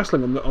can watch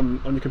wrestling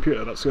on your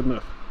computer. That's good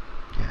enough.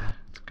 Yeah,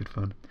 it's good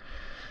fun.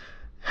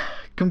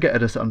 Come get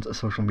at us on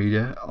social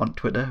media. On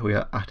Twitter, we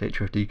are at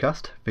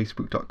HFDcast,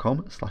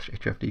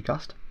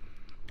 facebook.com/HFDcast.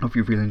 If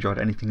you've really enjoyed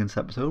anything in this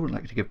episode and would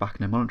like to give back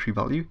in a monetary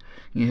value,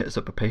 you can hit us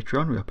up at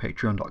Patreon. We are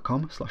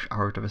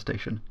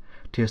patreon.com/HourOfDevastation.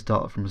 Tiers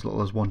start from as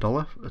little as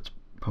 $1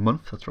 per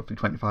month. That's roughly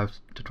 25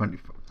 to 20.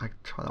 I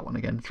try that one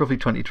again. It's roughly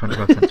 20 to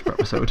 25 cents per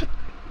episode.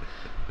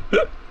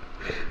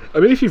 I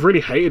mean, if you've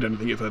really hated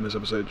anything you've heard in this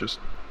episode, just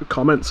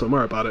comment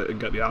somewhere about it and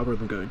get the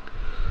algorithm going.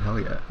 Hell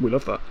yeah. We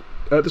love that.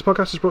 This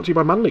podcast is brought to you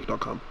by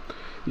manleak.com.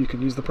 You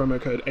can use the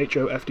promo code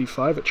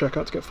HOFD5 at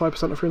checkout to get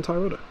 5% off your entire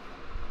order.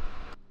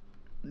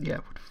 Yeah,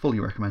 would fully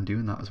recommend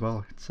doing that as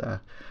well. It's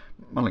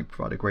Manleak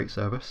provide a great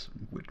service.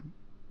 Would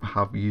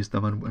have used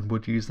them and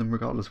would use them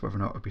regardless of whether or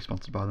not it would be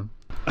sponsored by them.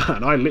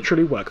 And I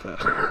literally work there.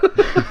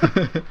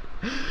 If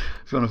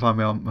you want to find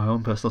me on my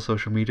own personal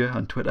social media,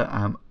 on Twitter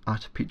I'm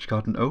at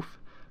PeachGardenOath.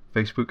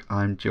 Facebook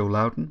I'm Joe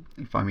Loudon. You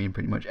can find me in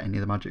pretty much any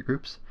of the Magic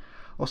groups.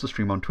 Also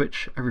stream on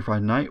Twitch every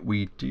Friday night.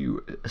 We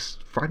do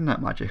Friday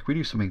Night Magic. We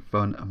do something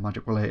fun and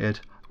magic related.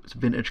 It was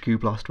Vintage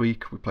Cube last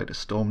week. We played a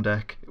Storm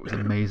deck. It was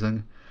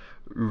amazing.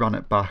 We ran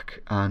it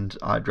back and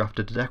I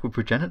drafted a deck with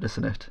Progenitus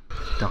in it.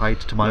 Died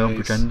to my own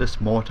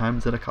Progenitus more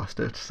times than I cast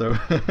it. So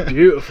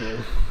beautiful.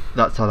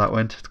 That's how that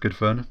went. It's good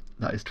fun.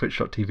 That is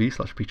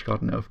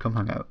twitch.tv/PeachGardenOath. Come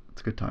hang out.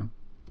 It's a good time.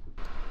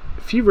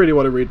 If you really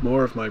want to read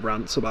more of my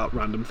rants about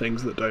random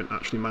things that don't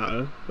actually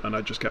matter, and I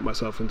just get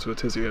myself into a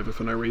tizzy over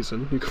for no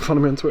reason, you can follow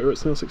me on Twitter at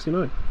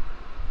Snail69.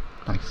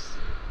 Nice.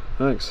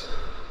 Thanks.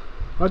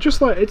 I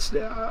just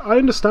I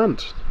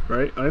understand,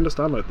 right? I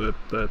understand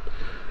the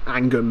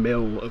anger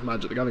mill of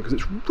Magic the Gathering, because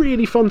it's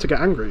really fun to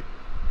get angry.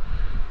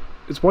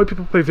 It's why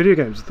people play video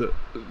games that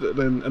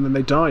then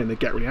they die and they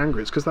get really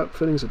angry. It's because that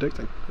feeling's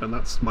addicting, and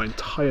that's my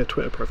entire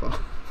Twitter profile.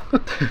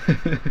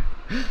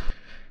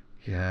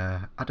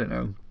 Yeah, I don't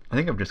know. I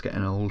think I'm just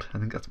getting old. I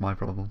think that's my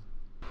problem.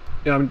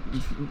 Yeah, I'm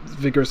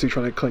vigorously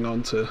trying to cling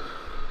on to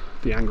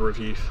the anger of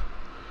youth.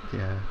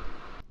 Yeah.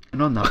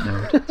 And on that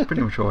note, it's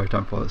pretty much all we have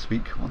time for this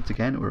week. Once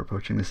again, we're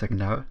approaching the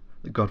second hour.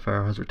 The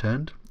Godfarer has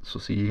returned, so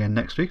see you again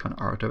next week on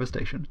Hour of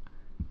Devastation.